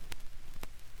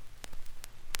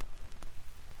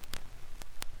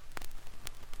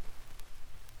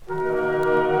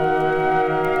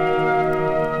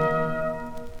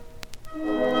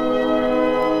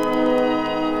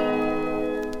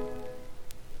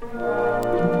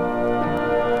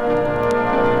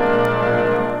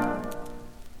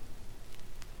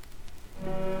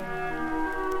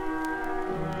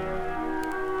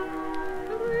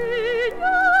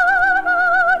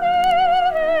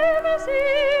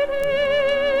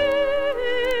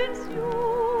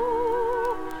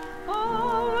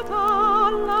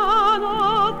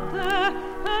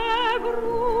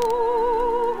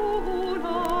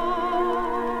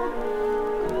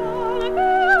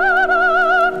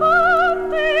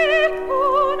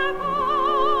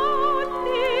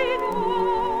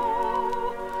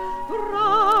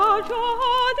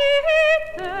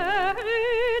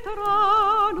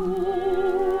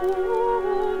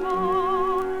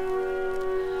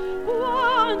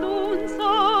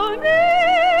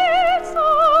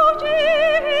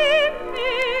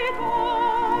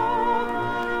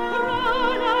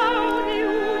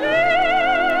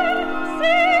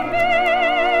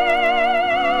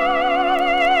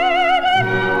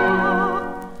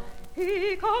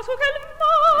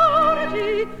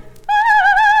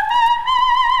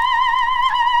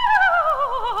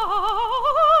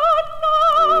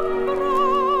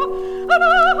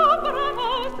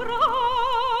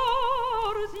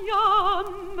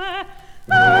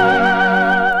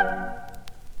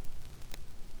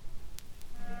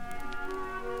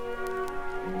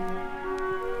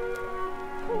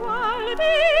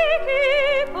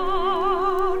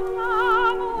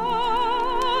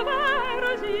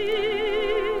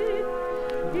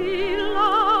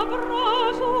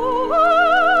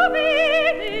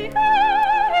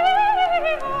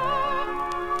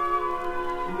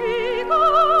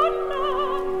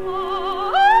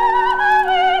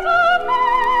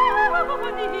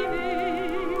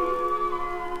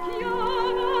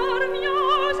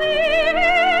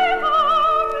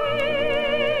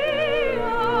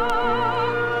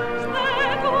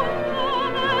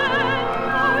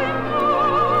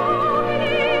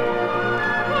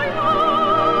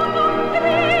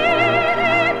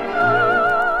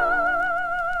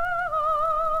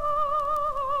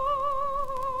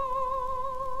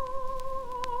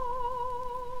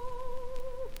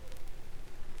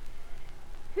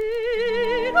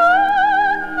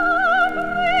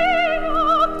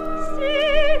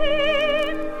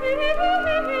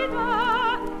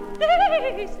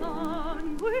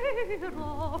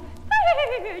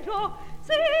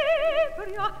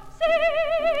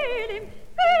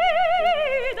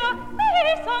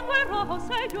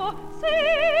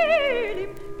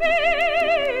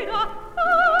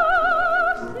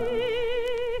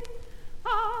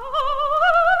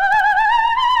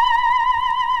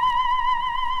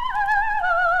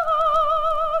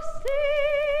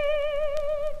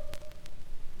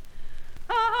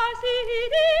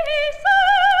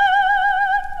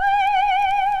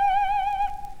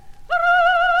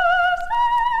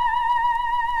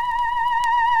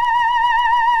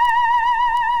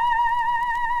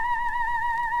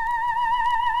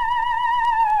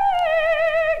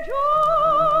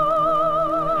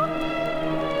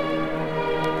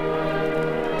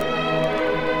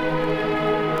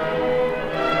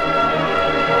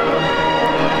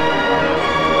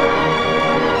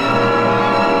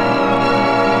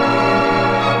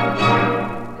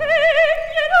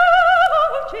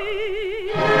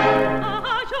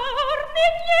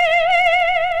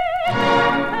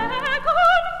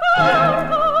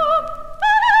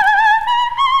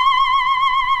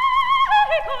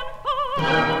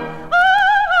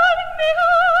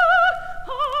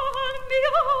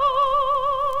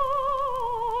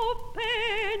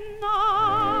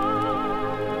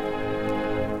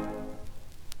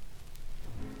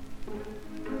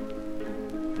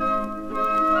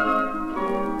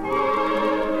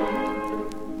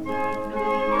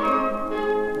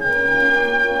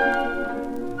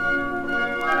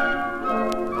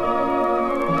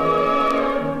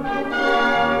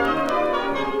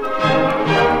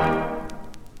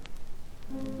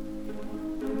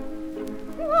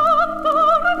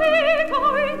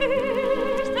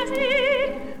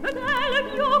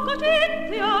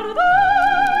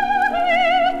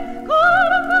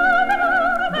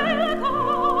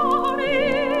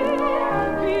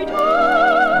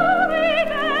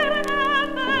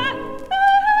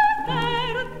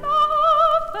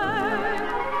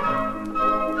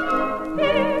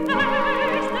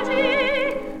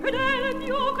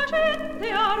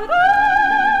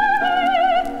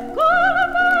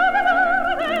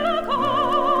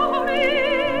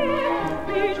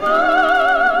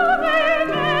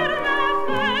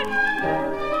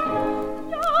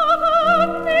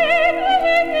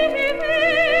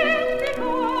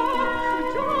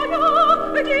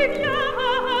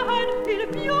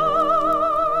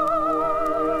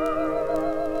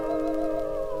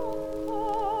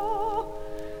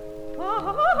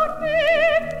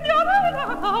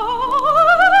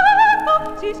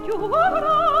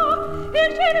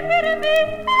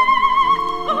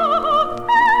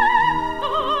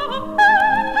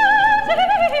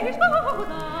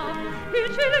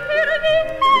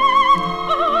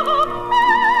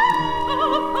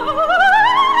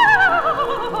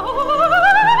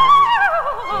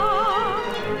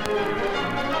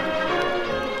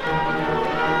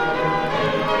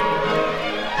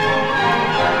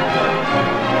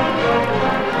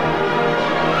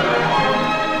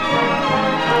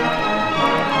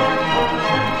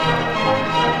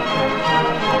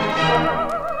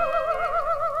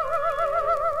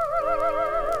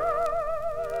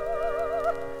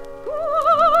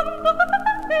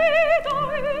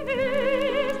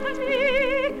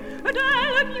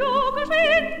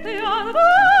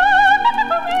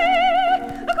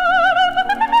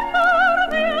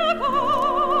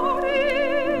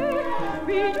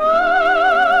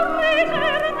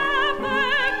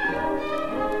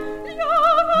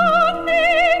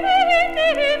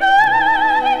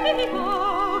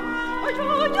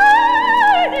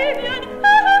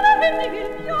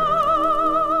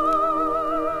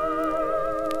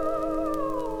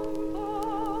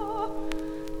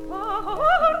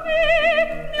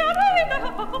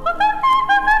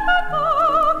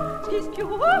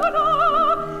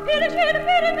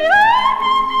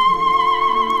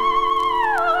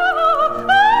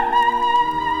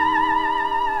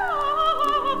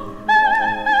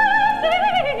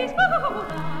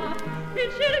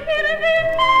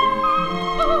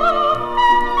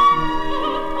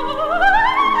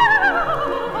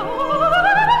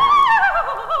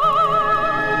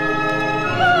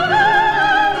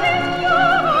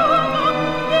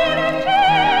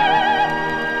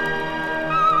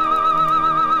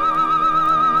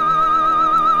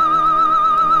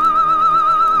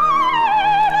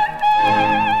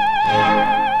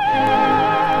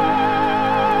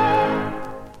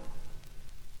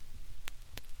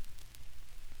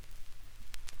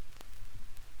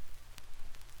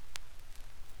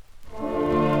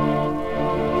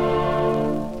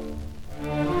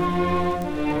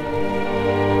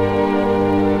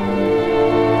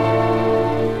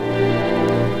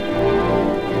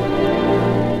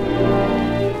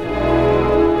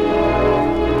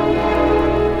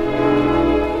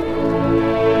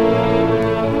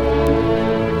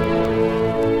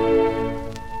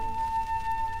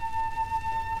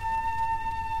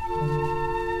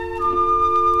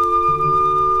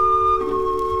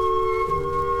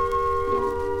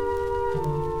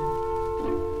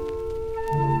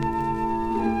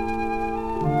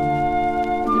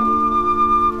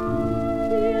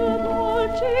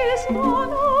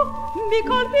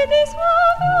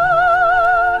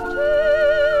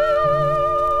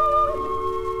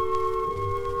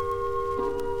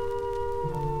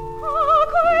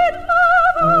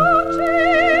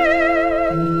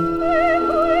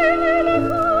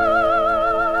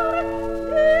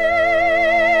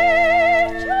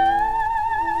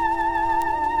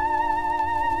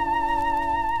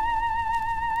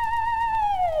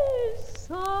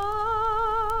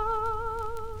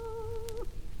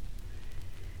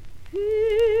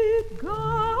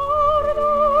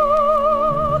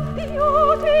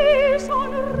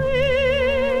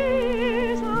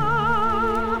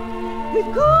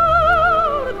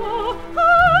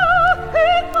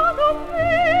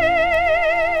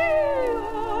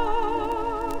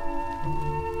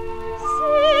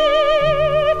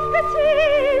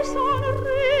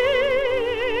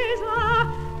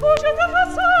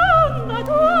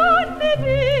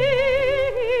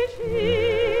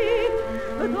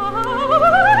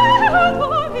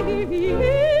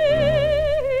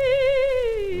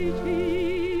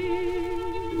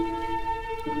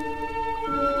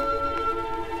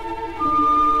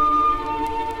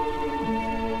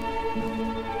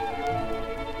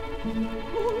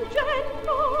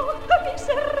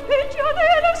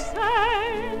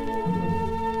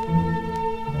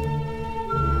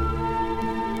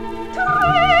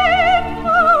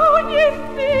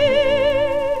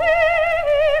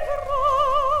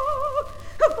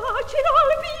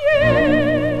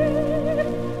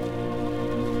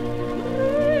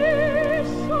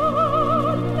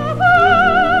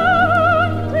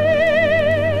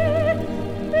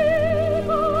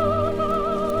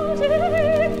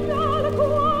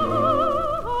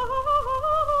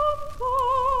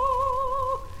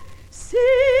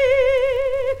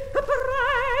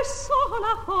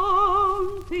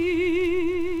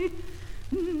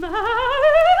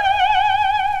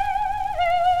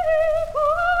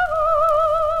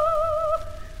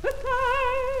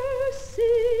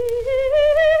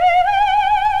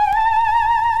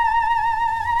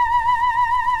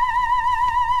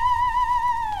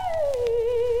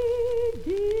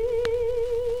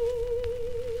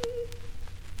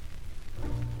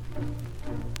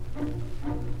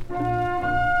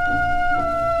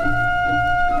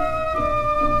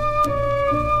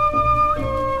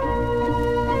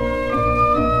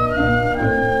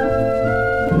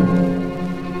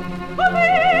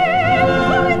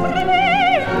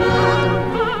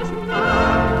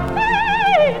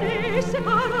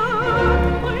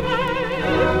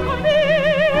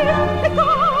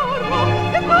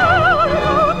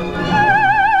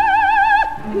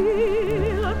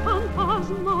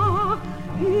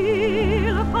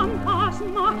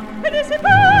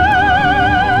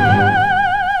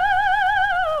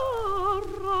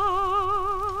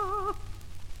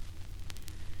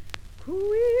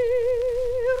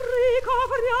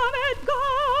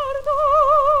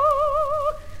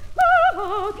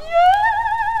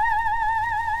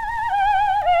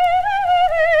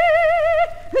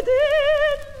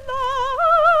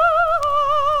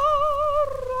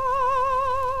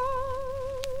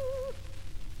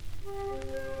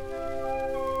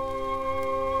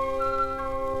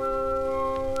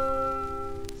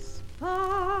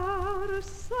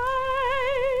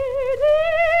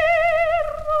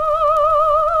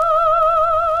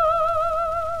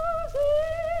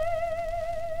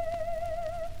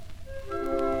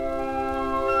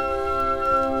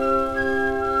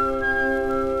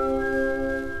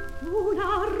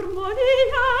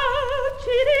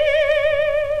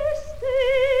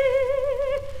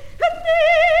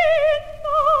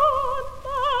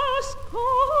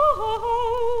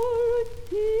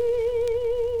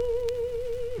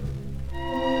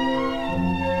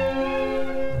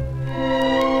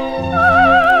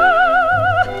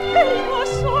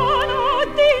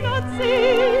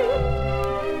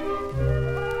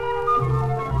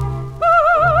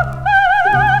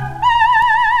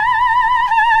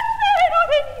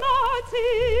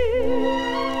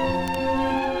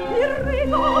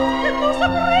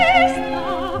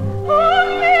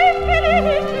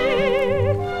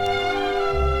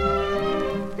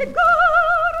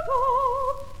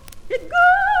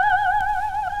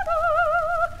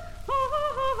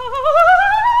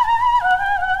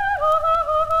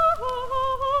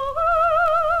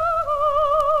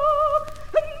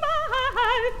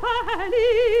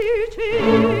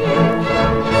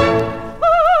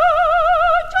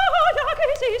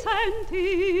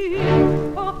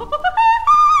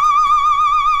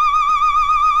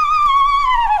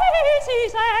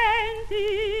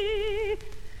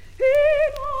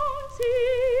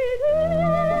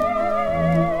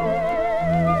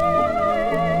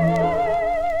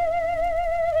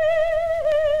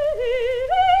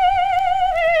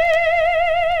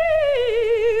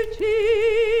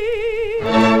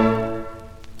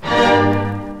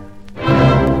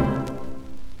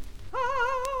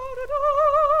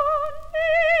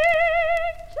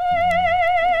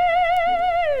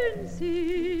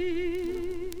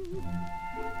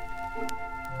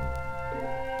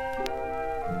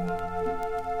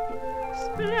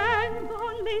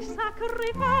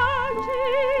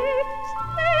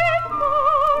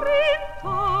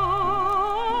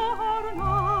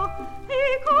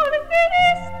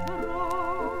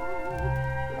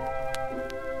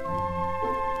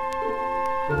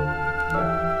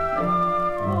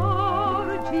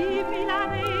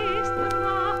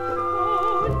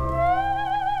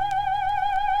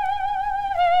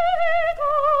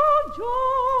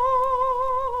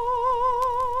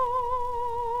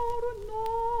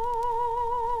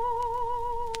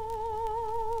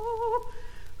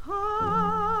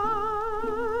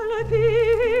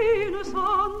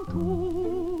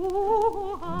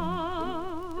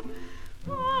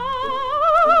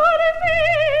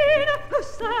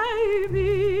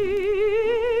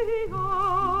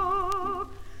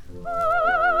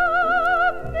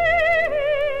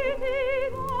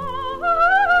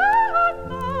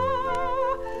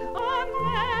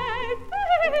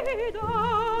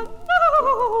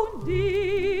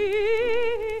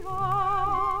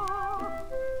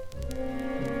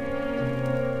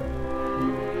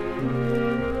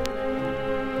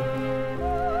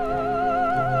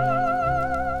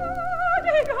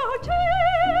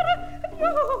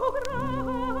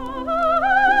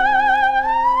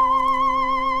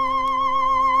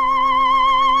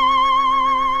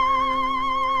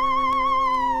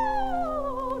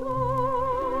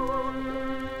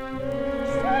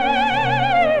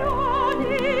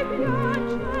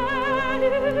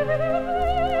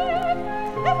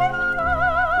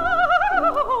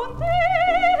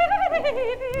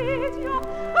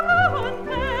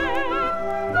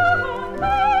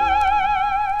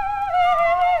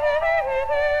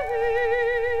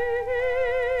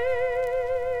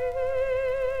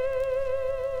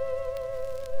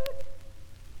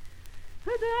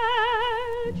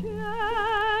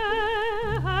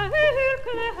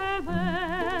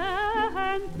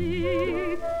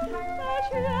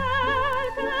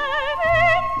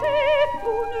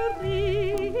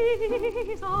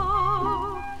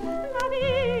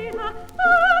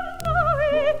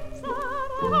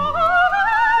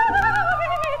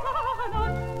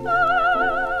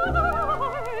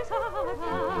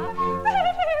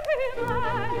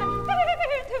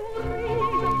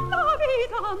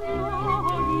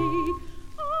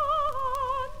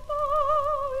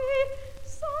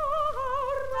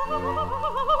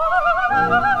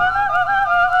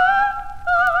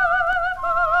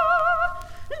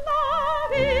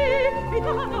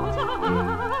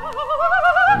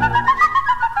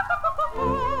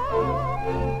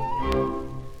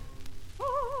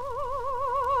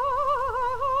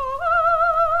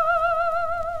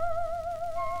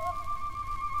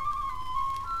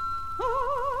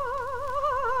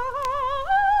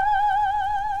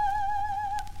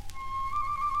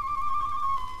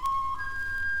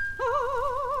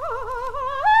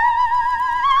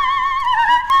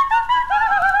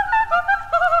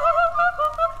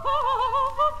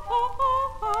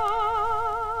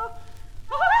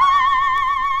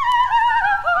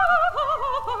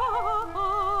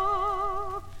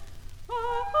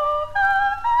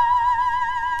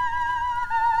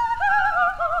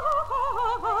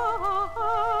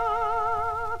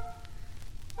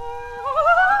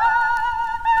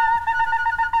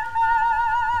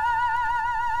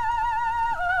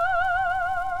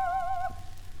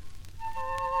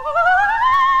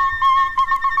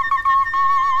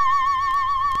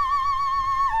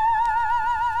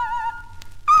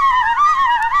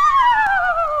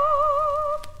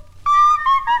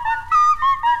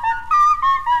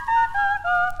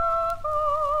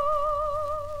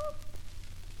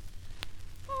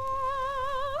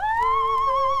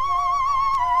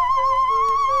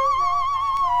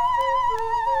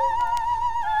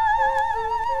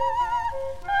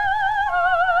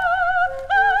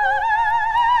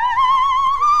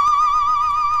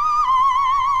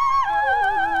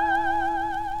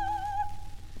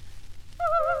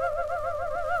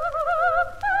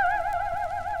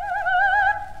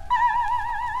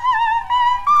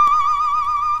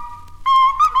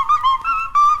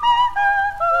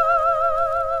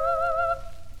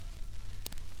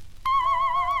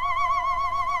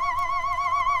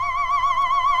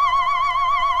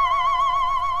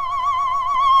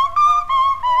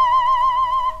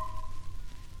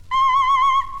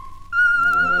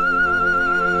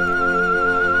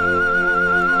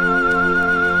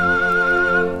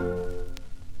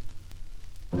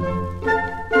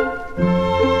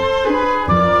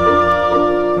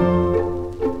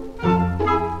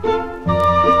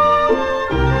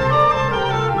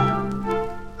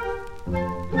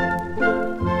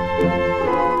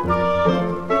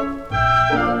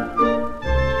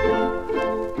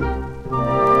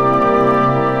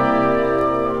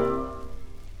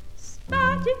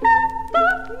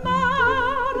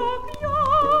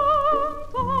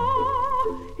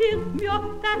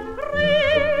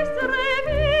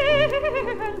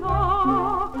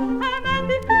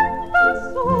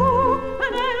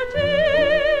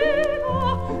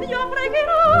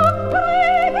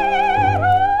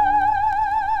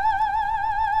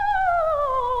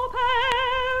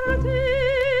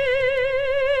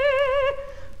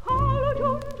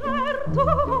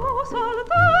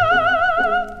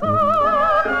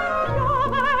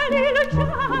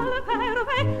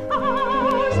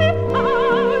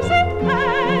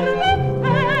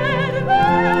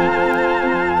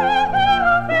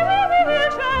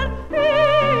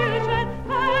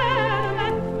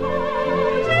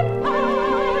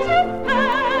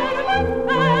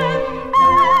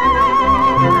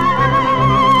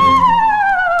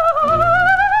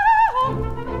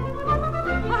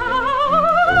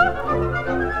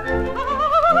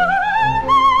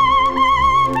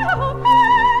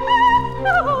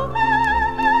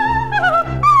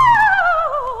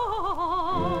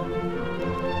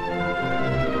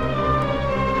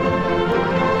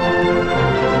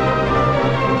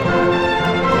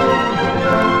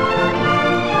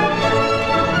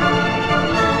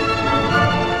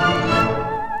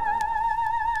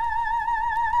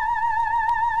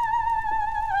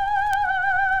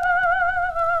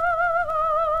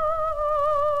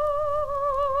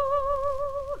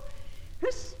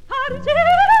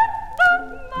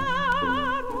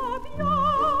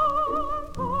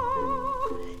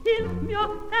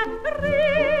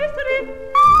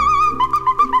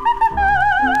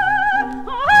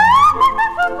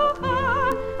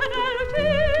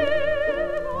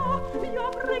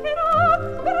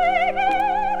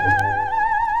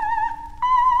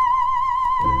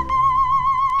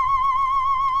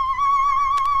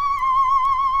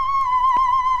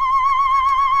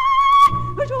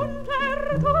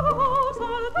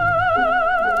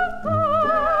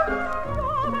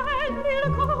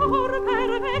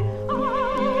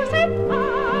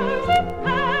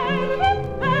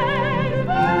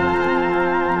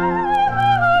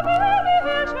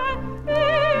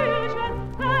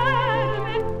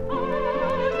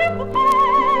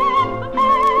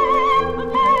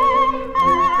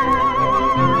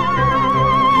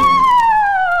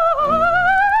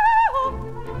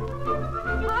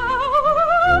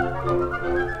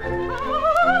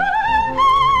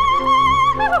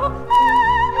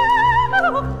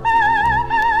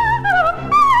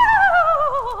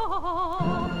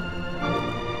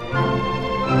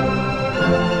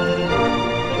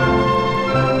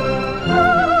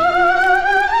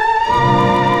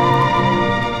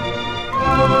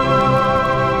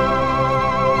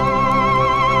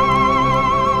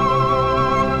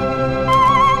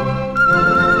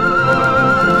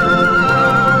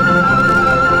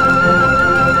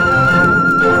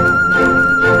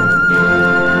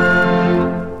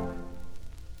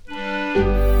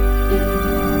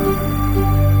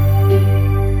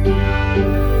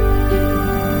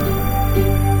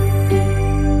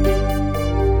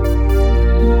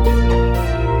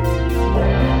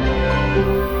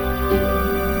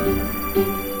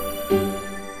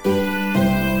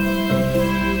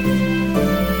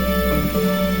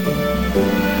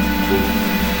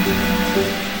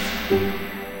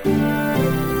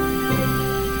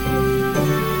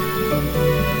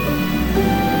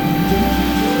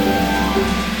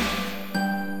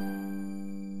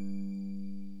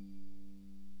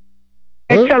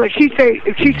 Tell her, she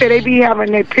said they be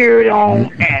having their period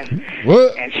on, and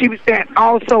she was saying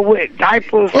also with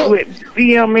diapers with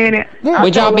VM in it.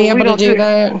 Would y'all be able to do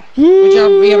that? Would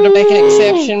y'all be able to make an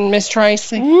exception, Miss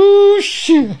Tracy? Oh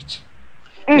shit,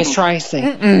 Miss Tracy.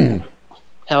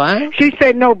 Hello? She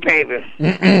said no, baby.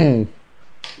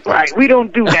 Right, we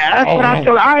don't do that. That's what I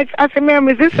told her. I said, ma'am,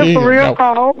 is this a for real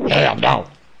call? Yeah, no.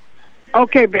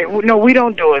 Okay, baby. No, we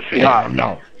don't do it, sweetheart.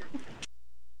 No.